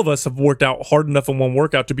 all of us have worked out hard enough in one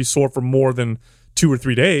workout to be sore for more than 2 or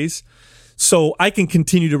 3 days. So I can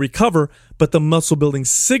continue to recover, but the muscle building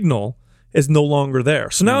signal is no longer there.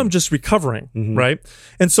 So now I'm just recovering, right?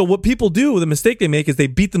 And so what people do, the mistake they make is they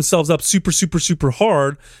beat themselves up super, super, super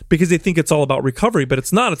hard because they think it's all about recovery, but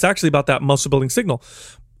it's not. It's actually about that muscle building signal.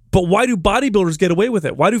 But why do bodybuilders get away with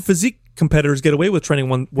it? Why do physique competitors get away with training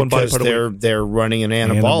one body part a week? They're running an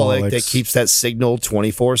anabolic that keeps that signal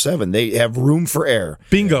 24/7. They have room for error.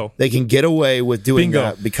 Bingo. They can get away with doing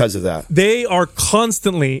that because of that. They are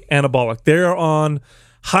constantly anabolic. They're on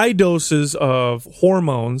high doses of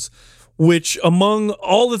hormones, which among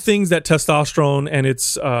all the things that testosterone and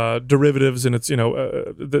its derivatives and its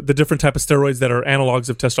the different type of steroids that are analogs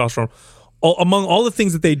of testosterone, among all the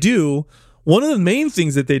things that they do, one of the main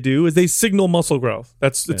things that they do is they signal muscle growth.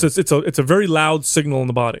 It's a very loud signal in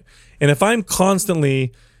the body. And if I'm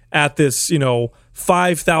constantly at this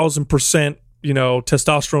 5,000%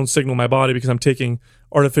 testosterone signal in my body because I'm taking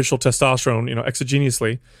artificial testosterone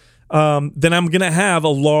exogenously, then I'm going to have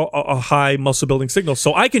a high muscle building signal.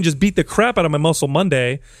 So I can just beat the crap out of my muscle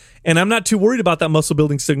Monday, and I'm not too worried about that muscle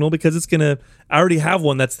building signal because I already have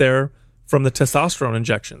one that's there from the testosterone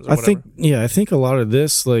injections or whatever. I think a lot of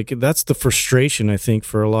this, like, that's the frustration, I think,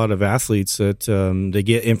 for a lot of athletes that they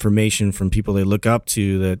get information from people they look up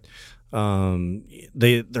to that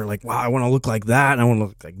they're like, wow, I want to look like that, and I want to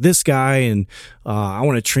look like this guy, and I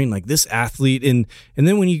want to train like this athlete, and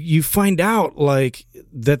then when you find out like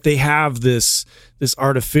that they have this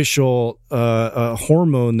artificial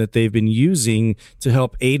hormone that they've been using to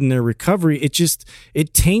help aid in their recovery, it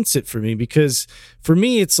taints it for me, because for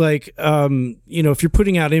me it's like if you're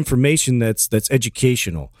putting out information that's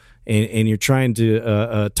educational, and you're trying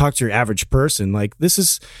to talk to your average person, like this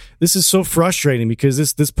is so frustrating, because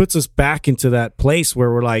this puts us back into that place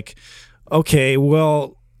where we're like, okay,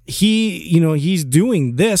 well, he's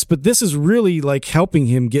doing this, but this is really like helping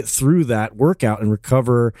him get through that workout and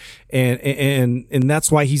recover, and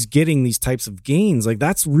that's why he's getting these types of gains. Like,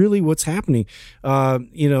 that's really what's happening,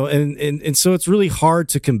 and so it's really hard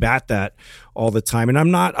to combat that all the time. And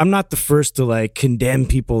I'm not the first to like condemn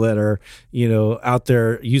people that are out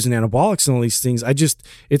there using anabolics and all these things.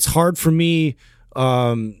 It's hard for me.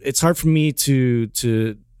 It's hard for me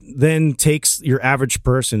to then takes your average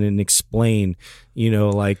person and explain,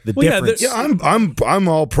 like the difference. I'm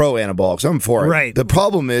all pro anabolics. I'm for it. Right. The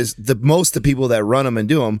problem is most of the people that run them and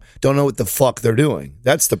do them don't know what the fuck they're doing.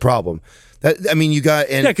 That's the problem.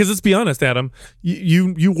 Because let's be honest, Adam,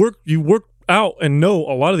 you work out and know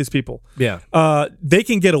a lot of these people. Yeah. They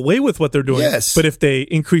can get away with what they're doing. Yes. But if they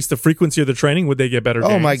increase the frequency of their training, would they get better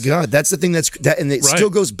gains? Oh my God. That's the thing and it still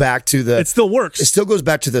goes back to it still works. It still goes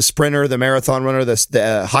back to the sprinter, the marathon runner,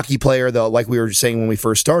 the hockey player, like we were saying when we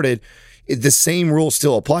first started. The same rule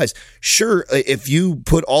still applies. Sure, if you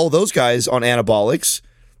put all those guys on anabolics,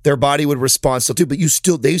 their body would respond still too, but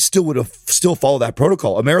they still would have follow that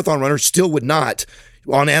protocol. A marathon runner still would not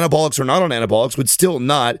on anabolics or not on anabolics, would still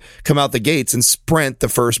not come out the gates and sprint the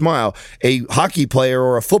first mile. A hockey player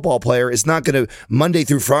or a football player is not going to Monday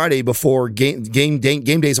through Friday before game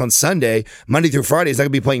days on Sunday. Monday through Friday is not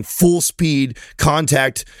going to be playing full speed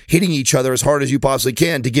contact, hitting each other as hard as you possibly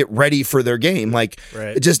can to get ready for their game. Like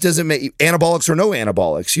it just doesn't make anabolics or no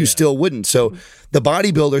anabolics. You still wouldn't. So the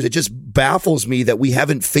bodybuilders, it just baffles me that we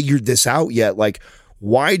haven't figured this out yet. Like,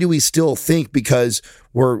 why do we still think because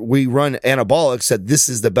we run anabolics that this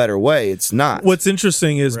is the better way? It's not. What's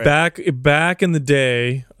interesting is back in the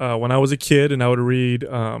day when I was a kid and I would read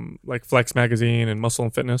like Flex magazine and Muscle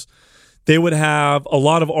and Fitness, they would have a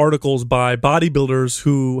lot of articles by bodybuilders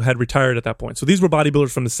who had retired at that point. So these were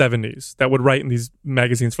bodybuilders from the 70s that would write in these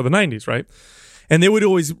magazines for the 90s, right? And they would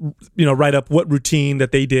always, write up what routine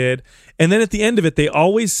that they did. And then at the end of it, they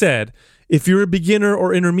always said, if you're a beginner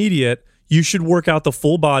or intermediate, you should work out the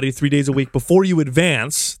full body 3 days a week before you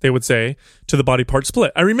advance, they would say, to the body part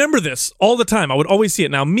split. I remember this all the time. I would always see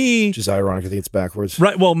it. Now, me... Which is ironic. I think it's backwards.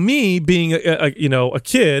 Right. Well, me being a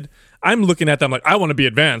kid, I'm looking at them like, I want to be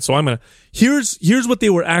advanced, so I'm going to... Here's what they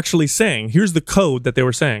were actually saying. Here's the code that they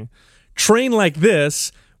were saying. Train like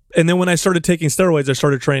this, and then when I started taking steroids, I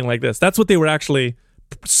started training like this. That's what they were actually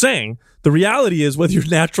saying. The reality is, whether you're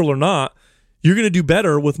natural or not, you're going to do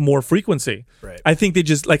better with more frequency. Right. I think they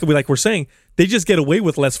just, like we're saying, they just get away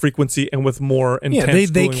with less frequency and with more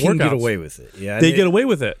intense they grueling can workouts. Get away with it. Yeah, they get away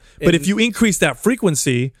with it. But if you increase that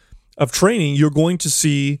frequency of training, you're going to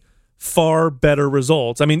see far better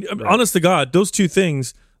results. I mean, honest to God, those two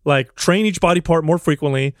things, like train each body part more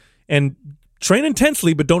frequently and train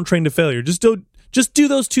intensely, but don't train to failure. Just do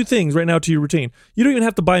those two things right now to your routine. You don't even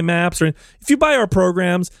have to buy maps, or if you buy our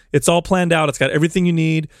programs, it's all planned out. It's got everything you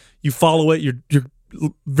need. You follow it. You're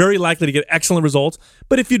very likely to get excellent results.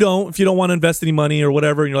 But if you don't want to invest any money or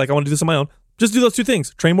whatever, and you're like, I want to do this on my own, just do those two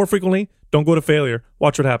things. Train more frequently. Don't go to failure.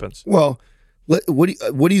 Watch what happens. Well, what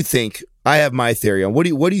do you think? I have my theory on what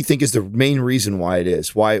do you think is the main reason why it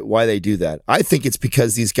is why they do that? I think it's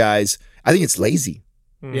because these guys. I think it's lazy.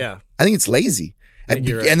 Yeah, I think it's lazy. Right.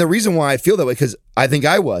 And the reason why I feel that way, because I think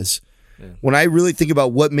I was. Yeah. When I really think about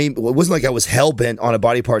it wasn't like I was hell-bent on a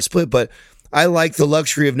body part split, but I like the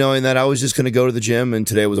luxury of knowing that I was just going to go to the gym and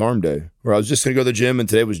today was arm day, or I was just going to go to the gym and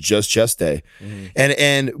today was just chest day. Mm-hmm.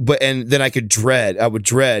 And then I would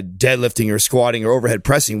dread deadlifting or squatting or overhead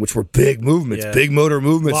pressing, which were big movements, big motor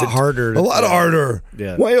movements. A lot harder.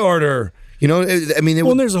 Yeah. Way harder. And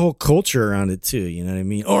there's a whole culture around it too. You know what I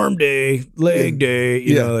mean? Arm day, leg day.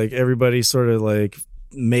 You know, like everybody sort of like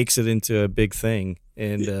makes it into a big thing,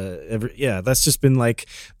 and that's just been like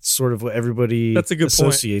sort of what everybody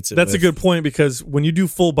associates it. That's a good point, because when you do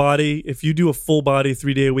full body, if you do a full body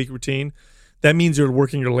 3 day a week routine, that means you're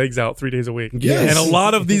working your legs out 3 days a week. Yes. And a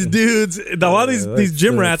lot of these dudes, these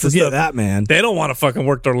gym rats and stuff, that, man. They don't want to fucking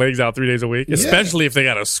work their legs out 3 days a week, especially if they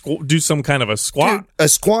got to do some kind of a squat. Dude, a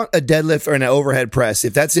squat, a deadlift, or an overhead press.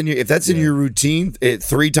 If that's in your routine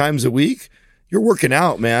 3 times a week, you're working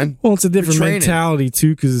out, man. Well, it's a different mentality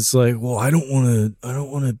too, because it's like, well, I don't want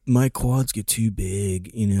to. My quads get too big,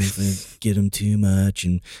 if I get them too much,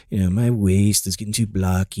 and my waist is getting too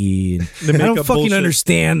blocky. And I don't fucking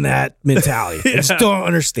understand that mentality. I just don't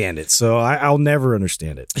understand it, so I'll never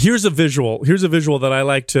understand it. Here's a visual that I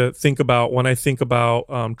like to think about when I think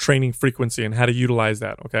about training frequency and how to utilize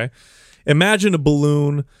that. Okay, imagine a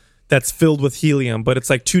balloon that's filled with helium, but it's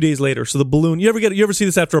like 2 days later. So the balloon, you ever see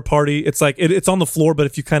this after a party? It's like it's on the floor, but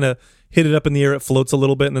if you kind of hit it up in the air, it floats a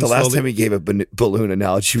little bit. And then last time he gave a balloon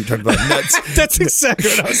analogy, we talked about nuts. That's exactly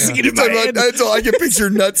what I was thinking in my head. That's all I can picture.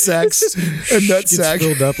 Nut sacks. A nut sack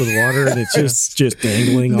filled up with water, and it's just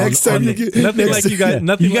dangling. Next time you get nothing like you guys.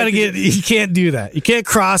 Nothing. You can't do that. You can't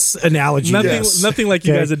cross analogy. Nothing like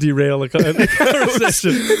you guys to derail a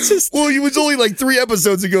conversation. It was only like 3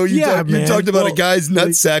 episodes ago. You talked about a guy's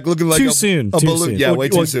nut sack looking like a balloon. Yeah, way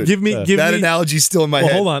too soon. Give me that analogy's still in my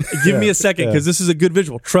head. Hold on. Give me a second, because this is a good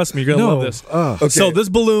visual. Trust me, you're gonna love this. Okay. So this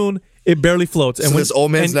balloon, it barely floats. And this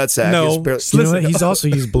old man's nut sack. He's also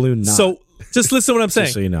used balloon knot. So just listen to what I'm saying.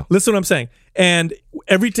 Just so you know. Listen to what I'm saying. And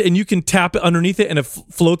and you can tap it underneath it, and it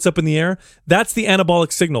floats up in the air. That's the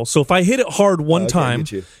anabolic signal. So if I hit it hard one time,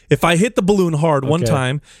 if I hit the balloon hard one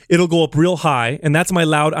time, it'll go up real high, and that's my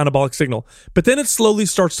loud anabolic signal. But then it slowly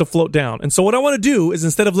starts to float down. And so what I want to do is,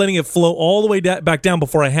 instead of letting it float all the way back down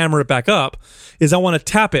before I hammer it back up, is I want to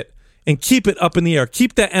tap it and keep it up in the air.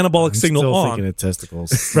 Keep that anabolic signal still on. Thinking of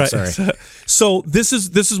testicles. Right. Sorry. So this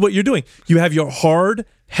is what you're doing. You have your hard,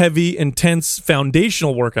 heavy, intense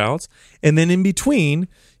foundational workouts, and then in between,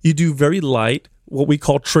 you do very light, what we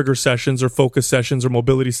call trigger sessions or focus sessions or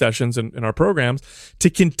mobility sessions in our programs, to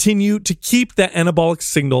continue to keep that anabolic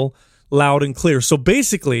signal loud and clear. So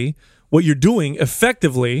basically, what you're doing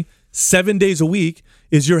effectively 7 days a week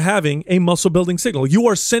is you're having a muscle building signal. You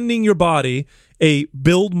are sending your body a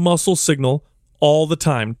build muscle signal all the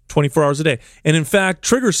time, 24 hours a day. And in fact,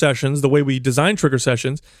 trigger sessions, the way we design trigger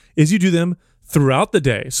sessions is you do them throughout the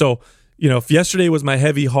day. So, if yesterday was my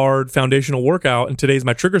heavy, hard foundational workout and today's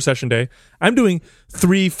my trigger session day, I'm doing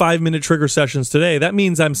 3 5-minute trigger sessions today. That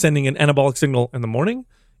means I'm sending an anabolic signal in the morning,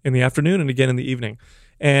 in the afternoon, and again in the evening.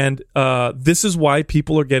 And this is why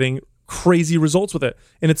people are getting crazy results with it.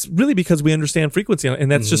 And it's really because we understand frequency,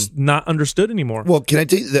 and that's just not understood anymore. Well, can I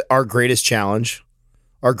tell you that our greatest challenge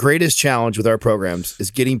with our programs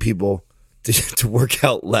is getting people to work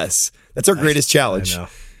out less. That's our greatest challenge. I know.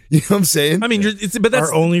 You know what I'm saying? I mean, but that's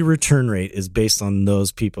Our only return rate is based on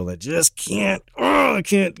those people that just can't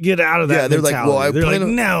get out of that. Yeah, they're like, mentality. well, they're like,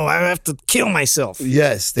 on- no, I have to kill myself.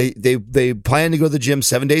 Yes, they plan to go to the gym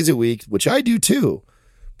 7 days a week, which I do too.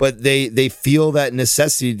 But they feel that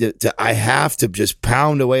necessity to I have to just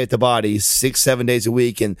pound away at the body 6-7 days a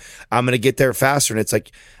week, and I'm going to get there faster. And it's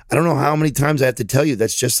like, I don't know how many times I have to tell you,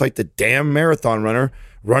 that's just like the damn marathon runner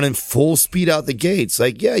running full speed out the gates.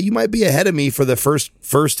 Like, yeah, you might be ahead of me for the first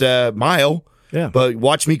mile, but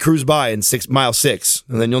watch me cruise by in mile 6,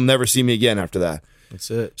 and then you'll never see me again after that.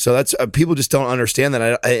 That's it. So that's people just don't understand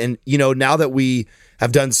that. And now that we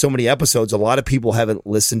have done so many episodes, a lot of people haven't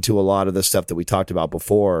listened to a lot of the stuff that we talked about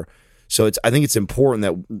before. So I think it's important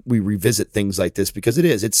that we revisit things like this, because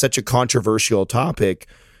it's such a controversial topic.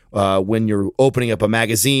 When you're opening up a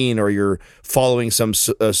magazine or you're following some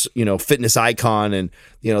fitness icon, and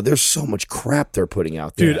there's so much crap they're putting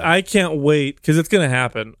out there. Dude, I can't wait, because it's going to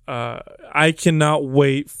happen. I cannot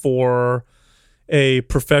wait for a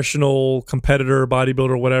professional competitor,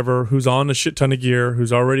 bodybuilder, whatever, who's on a shit ton of gear,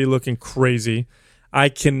 who's already looking crazy. I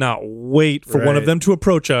cannot wait for one of them to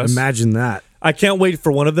approach us. Imagine that. I can't wait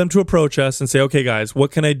for one of them to approach us and say, okay, guys,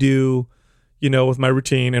 what can I do, with my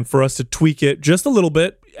routine, and for us to tweak it just a little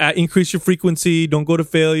bit, increase your frequency, don't go to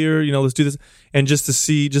failure, let's do this. And just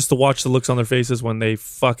to watch the looks on their faces when they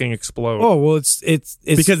fucking explode. Oh, well, it's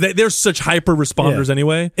because they're such hyper responders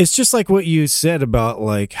anyway. It's just like what you said about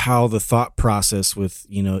like how the thought process with,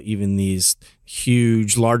 even these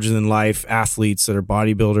huge, larger than life athletes that are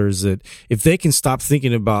bodybuilders, that if they can stop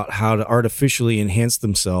thinking about how to artificially enhance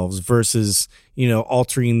themselves versus,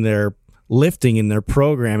 altering their lifting in their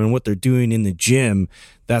program and what they're doing in the gym,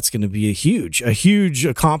 that's going to be a huge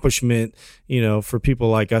accomplishment, for people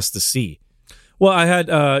like us to see. Well, I had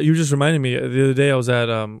you just reminded me the other day I was at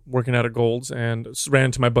working out at Gold's and ran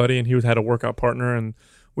into my buddy, and he had a workout partner, and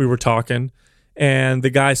we were talking, and the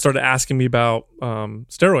guy started asking me about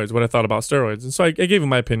steroids, what I thought about steroids, and so I gave him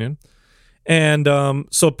my opinion. And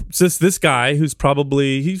so this guy who's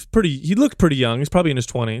he looked pretty young, he's probably in his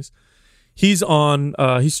 20s. He's on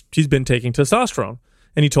he's been taking testosterone,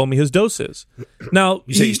 and he told me his doses. Now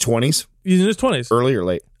you say he's 20s? He's in his 20s. Early or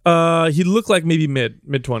late? He looked like maybe mid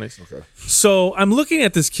 20s. Okay. So I'm looking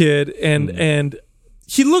at this kid, and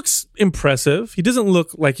he looks impressive. He doesn't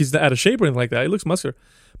look like he's out of shape or anything like that. He looks muscular.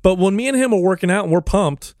 But when me and him are working out and we're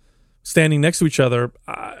pumped, standing next to each other,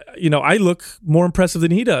 I look more impressive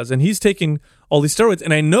than he does. And he's taking all these steroids,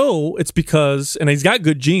 and I know it's because, and he's got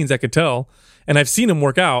good genes, I could tell, and I've seen him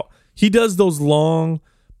work out. He does those long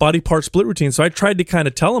body part split routines. So I tried to kind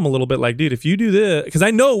of tell him a little bit, like, dude, if you do this, because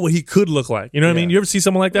I know what he could look like. You know what I mean? You ever see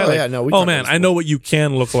someone like that? I know what you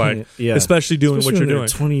can look like, especially doing what you're doing.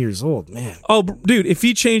 20 years old, man. Oh, dude, if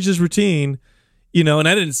he changed his routine, and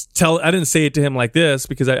I didn't say it to him like this,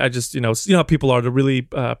 because I just, how people are, they're really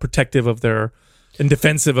protective of their and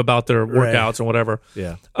defensive about their workouts and whatever.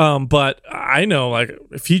 Yeah. But I know, like,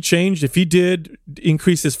 if he did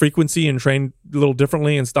increase his frequency and train a little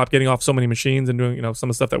differently and stop getting off so many machines and doing, some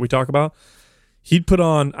of the stuff that we talk about, he'd put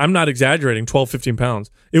on, I'm not exaggerating, 12, 15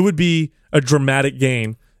 pounds. It would be a dramatic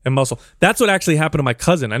gain in muscle. That's what actually happened to my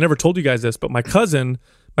cousin. I never told you guys this, but my cousin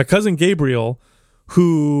Gabriel,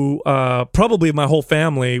 who probably my whole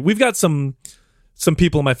family, we've got some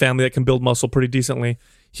people in my family that can build muscle pretty decently.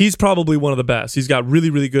 He's probably one of the best. He's got really,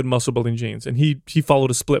 really good muscle building genes, and he followed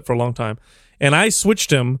a split for a long time. And I switched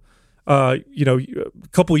him, a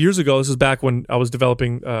couple of years ago. This is back when I was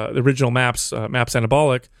developing the original MAPS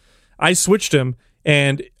Anabolic. I switched him,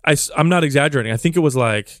 and I'm not exaggerating. I think it was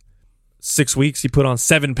like 6 weeks. He put on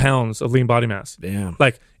 7 pounds of lean body mass. Damn.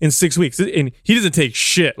 Like in 6 weeks, and he doesn't take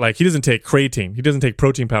shit. Like, he doesn't take creatine. He doesn't take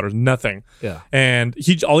protein powders. Nothing. Yeah. And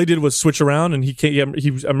all he did was switch around, and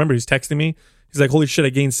I remember he's texting me. He's like, holy shit, I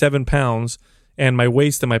gained 7 pounds and my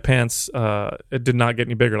waist and my pants it did not get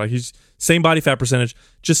any bigger. Like he's same body fat percentage,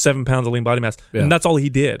 just 7 pounds of lean body mass, and that's all he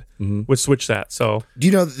did was switch that. So Do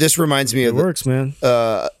you know this reminds me It of works, man.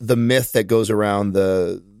 the myth that goes around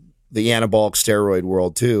the anabolic steroid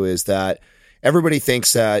world too, is that everybody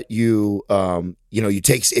thinks that if you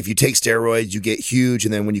take steroids, you get huge,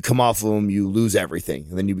 and then when you come off of them, you lose everything,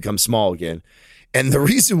 and then you become small again. And the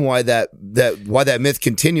reason why that myth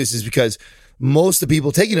continues is because most of the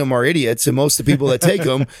people taking them are idiots, and most of the people that take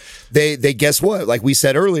them, they guess what? Like we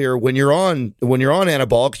said earlier, when you're on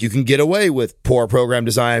anabolic, you can get away with poor program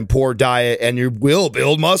design, poor diet, and you will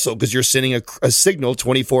build muscle because you're sending a signal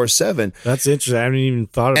 24/7. That's interesting. I haven't even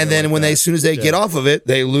thought of it. And then like that. as soon as they get off of it,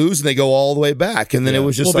 they lose and they go all the way back. And then it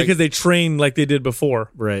was just because they trained like they did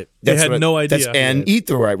before. Right. They had no idea. And eat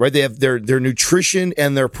the right. They have their nutrition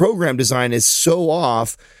and their program design is so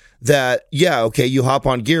off that, you hop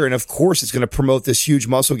on gear, and of course it's going to promote this huge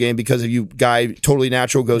muscle gain because of you guy totally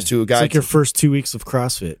natural goes to a guy. It's like your first 2 weeks of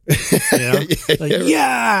CrossFit. You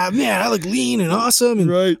know? Man, I look lean and awesome.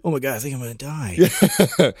 And, Right. oh my God, I think I'm going to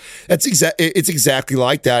die. It's exactly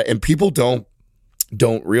like that, and people don't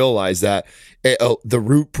realize that the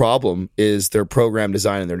root problem is their program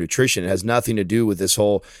design and their nutrition. It has nothing to do with this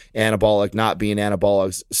whole anabolic not being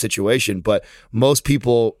anabolic situation, but most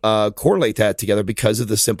people correlate that together because of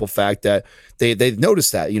the simple fact that they've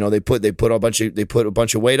noticed that they put a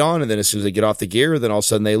bunch of weight on, and then as soon as they get off the gear, then all of a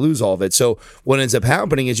sudden they lose all of it. So what ends up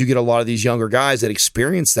happening is you get a lot of these younger guys that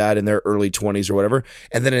experience that in their early 20s or whatever,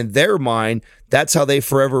 and then in their mind, that's how they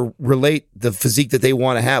forever relate the physique that they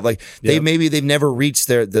want to have. Like they've never reached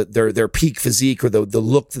their peak physique or the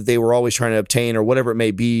look that they were always trying to obtain or whatever it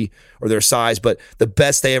may be, or their size. But the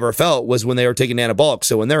best they ever felt was when they were taking anabolic.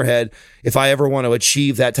 So in their head, if I ever want to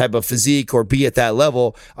achieve that type of physique or be at that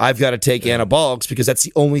level, I've got to take anabolics because that's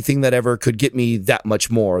the only thing that ever could get me that much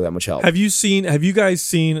more, that much help. Have you guys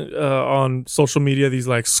seen on social media these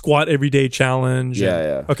like squat everyday challenge?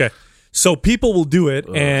 Yeah. Okay. So people will do it,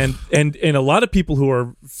 and a lot of people who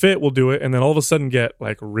are fit will do it, and then all of a sudden get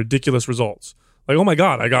like ridiculous results. Like, oh my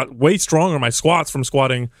God, I got way stronger in my squats from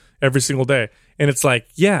squatting every single day. And it's like,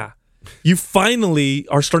 you finally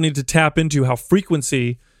are starting to tap into how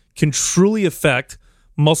frequency can truly affect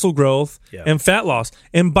muscle growth and fat loss.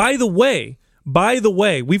 And by the way,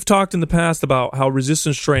 we've talked in the past about how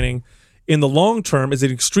resistance training in the long term is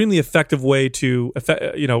an extremely effective way to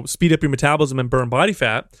speed up your metabolism and burn body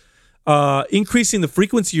fat. Increasing the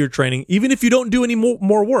frequency of your training, even if you don't do any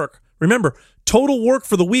more work. Remember, total work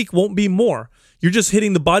for the week won't be more. You're just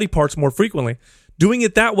hitting the body parts more frequently. Doing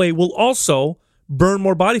it that way will also burn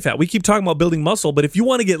more body fat. We keep talking about building muscle, but if you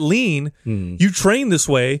want to get lean, you train this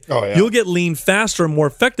way, you'll get lean faster and more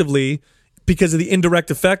effectively because of the indirect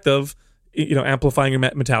effect of amplifying your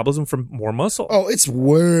metabolism from more muscle. Oh,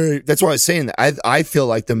 that's why I was saying that. I feel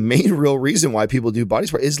like the main real reason why people do body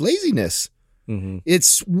sport is laziness. Mm-hmm.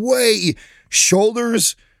 It's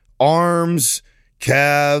shoulders, arms,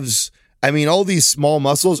 calves. I mean, all these small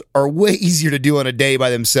muscles are way easier to do on a day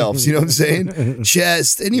by themselves. You know what I'm saying?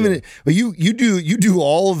 Chest, and even you do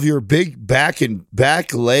all of your big back,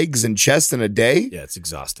 legs, and chest in a day. Yeah, it's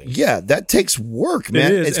exhausting. Yeah, that takes work,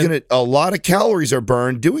 man. It is. A lot of calories are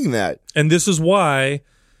burned doing that. And this is why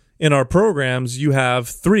in our programs you have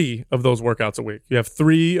 3 of those workouts a week. You have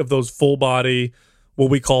 3 of those full body,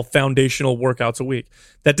 what we call foundational workouts a week.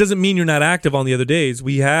 That doesn't mean you're not active on the other days.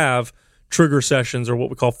 We have trigger sessions, or what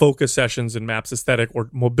we call focus sessions in MAPS Aesthetic, or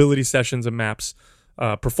mobility sessions in MAPS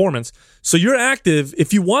Performance. So you're active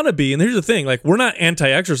if you want to be. And here's the thing, like, we're not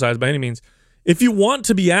anti-exercise by any means. If you want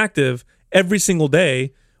to be active every single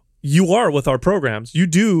day, you are with our programs. You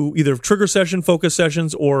do either trigger session, focus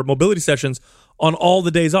sessions, or mobility sessions on all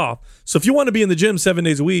the days off. So if you want to be in the gym 7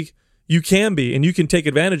 days a week, you can be, and you can take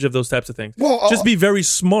advantage of those types of things. Well, just be very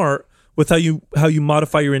smart with how you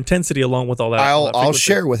modify your intensity along with all that. I'll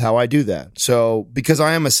share with how I do that. So because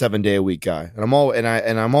I am a 7-day-a-week guy, and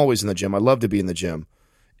I'm always in the gym. I love to be in the gym,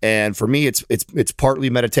 and for me, it's partly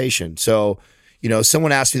meditation. So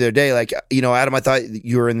someone asked me the other day, like, Adam, I thought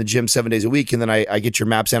you were in the gym 7 days a week, and then I get your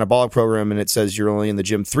MAPS Anabolic program, and it says you're only in the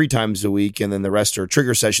gym 3 times a week, and then the rest are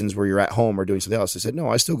trigger sessions where you're at home or doing something else. I said, no,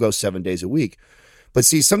 I still go 7 days a week. But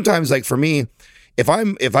see, sometimes, like, for me, if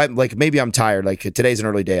I'm like, maybe I'm tired, like today's an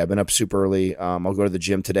early day, I've been up super early, I'll go to the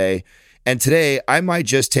gym today, and today I might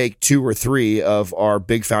just take 2 or 3 of our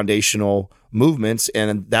big foundational movements,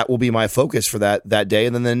 and that will be my focus for that day.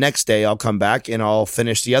 And then the next day I'll come back and I'll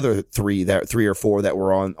finish the other 3 or 4 that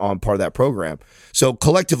were on part of that program. So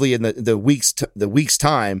collectively in the week's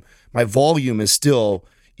time, my volume is still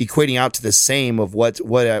equating out to the same of what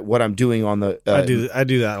I'm doing on the I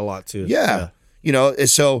do that a lot too. Yeah. You know,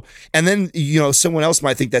 so, and then, you know, someone else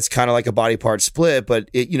might think that's kind of like a body part split, but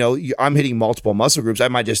it, you know, I'm hitting multiple muscle groups. I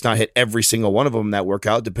might just not hit every single one of them in that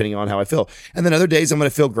workout, depending on how I feel. And then other days I'm going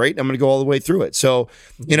to feel great and I'm going to go all the way through it. So,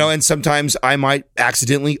 you know, and sometimes I might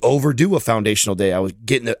accidentally overdo a foundational day.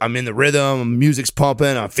 I'm in the rhythm, music's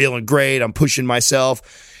pumping, I'm feeling great, I'm pushing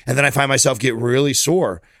myself. And then I find myself get really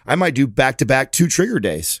sore. I might do back-to-back 2 trigger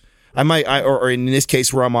days. Or in this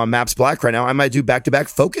case where I'm on Maps Black right now, I might do back-to-back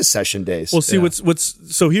focus session days. Well, see,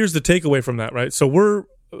 so here's the takeaway from that, right? So we're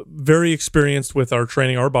very experienced with our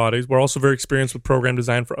training our bodies. We're also very experienced with program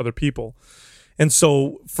design for other people. And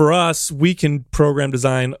so for us, we can program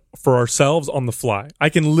design for ourselves on the fly. I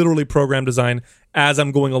can literally program design as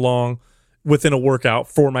I'm going along within a workout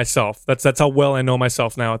for myself. That's how well I know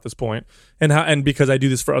myself now at this point, and because I do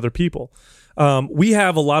this for other people. We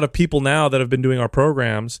have a lot of people now that have been doing our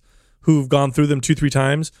programs who've gone through them 2-3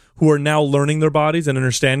 times, who are now learning their bodies and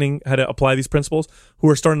understanding how to apply these principles, who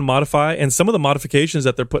are starting to modify. And some of the modifications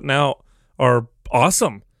that they're putting out are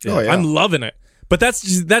awesome. Oh, yeah. I'm loving it. But that's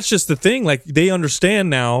just the thing. Like, they understand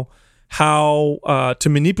now how to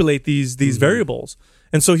manipulate these variables.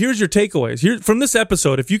 And so here's your takeaways. Here from this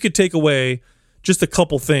episode, if you could take away just a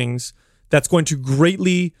couple things that's going to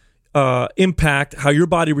greatly impact how your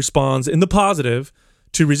body responds in the positive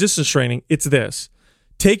to resistance training, it's this.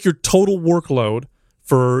 Take your total workload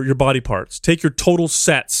for your body parts. Take your total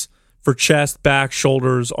sets for chest, back,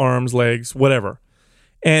 shoulders, arms, legs, whatever.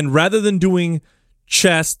 And rather than doing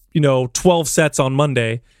chest, 12 sets on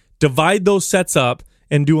Monday, divide those sets up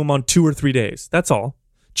and do them on 2 or 3 days. That's all.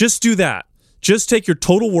 Just do that. Just take your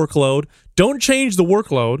total workload. Don't change the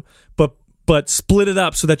workload, but split it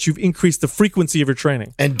up so that you've increased the frequency of your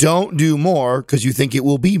training. And don't do more because you think it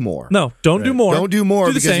will be more. No, don't do more. Don't do more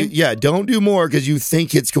do the because same. Don't do more because you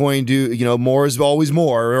think it's going to, more is always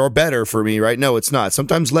more or better for me, right? No, it's not.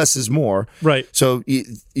 Sometimes less is more. Right. So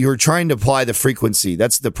you're trying to apply the frequency.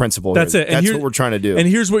 That's the principle. That's it. That's what we're trying to do. And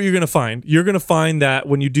here's what you're going to find. You're going to find that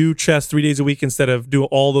when you do chest 3 days a week instead of do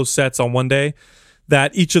all those sets on one day,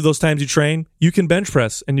 that each of those times you train, you can bench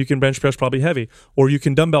press, and you can bench press probably heavy, or you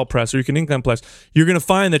can dumbbell press, or you can incline press. You're going to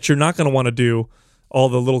find that you're not going to want to do all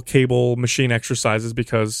the little cable machine exercises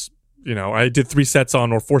because, I did 3 sets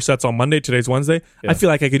on or 4 sets on Monday. Today's Wednesday. Yeah. I feel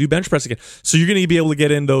like I could do bench press again. So you're going to be able to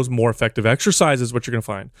get in those more effective exercises, what you're going to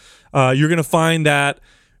find. You're going to find that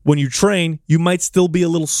when you train, you might still be a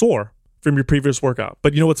little sore from your previous workout.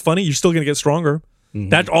 But you know what's funny? You're still going to get stronger. Mm-hmm.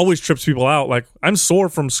 That always trips people out. Like, I'm sore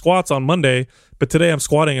from squats on Monday, but today I'm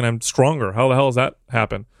squatting and I'm stronger. How the hell does that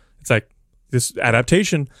happen? It's like this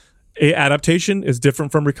adaptation. Adaptation is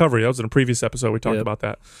different from recovery. That was in a previous episode. We talked about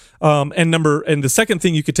that. And the second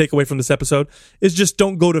thing you could take away from this episode is just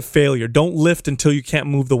don't go to failure. Don't lift until you can't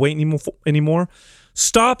move the weight anymore.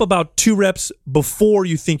 Stop about 2 reps before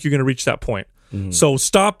you think you're going to reach that point. Mm-hmm. So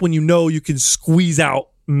stop when you can squeeze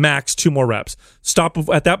out max 2 more reps. Stop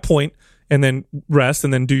at that point and then rest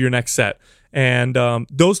and then do your next set. And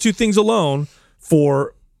those 2 things alone,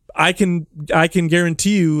 I can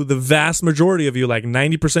guarantee you the vast majority of you, like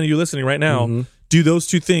 90% of you listening right now, do those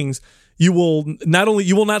 2 things. You will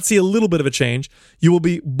not see a little bit of a change. You will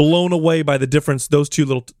be blown away by the difference those 2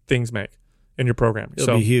 little things make in your programming.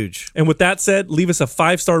 It'll be huge. And with that said, leave us a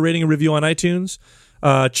 5-star rating and review on iTunes.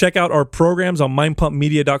 Check out our programs on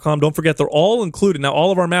mindpumpmedia.com. Don't forget, they're all included. Now,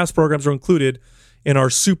 all of our mass programs are included in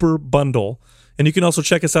our super bundle. And you can also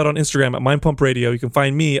check us out on Instagram at Mind Pump Radio. You can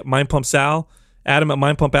find me at Mind Pump Sal, Adam at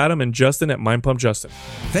Mind Pump Adam, and Justin at Mind Pump Justin.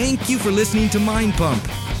 Thank you for listening to Mind Pump.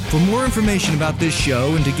 For more information about this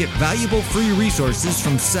show and to get valuable free resources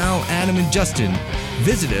from Sal, Adam, and Justin,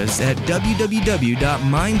 visit us at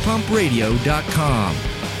www.mindpumpradio.com.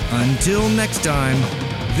 Until next time,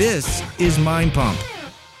 this is Mind Pump.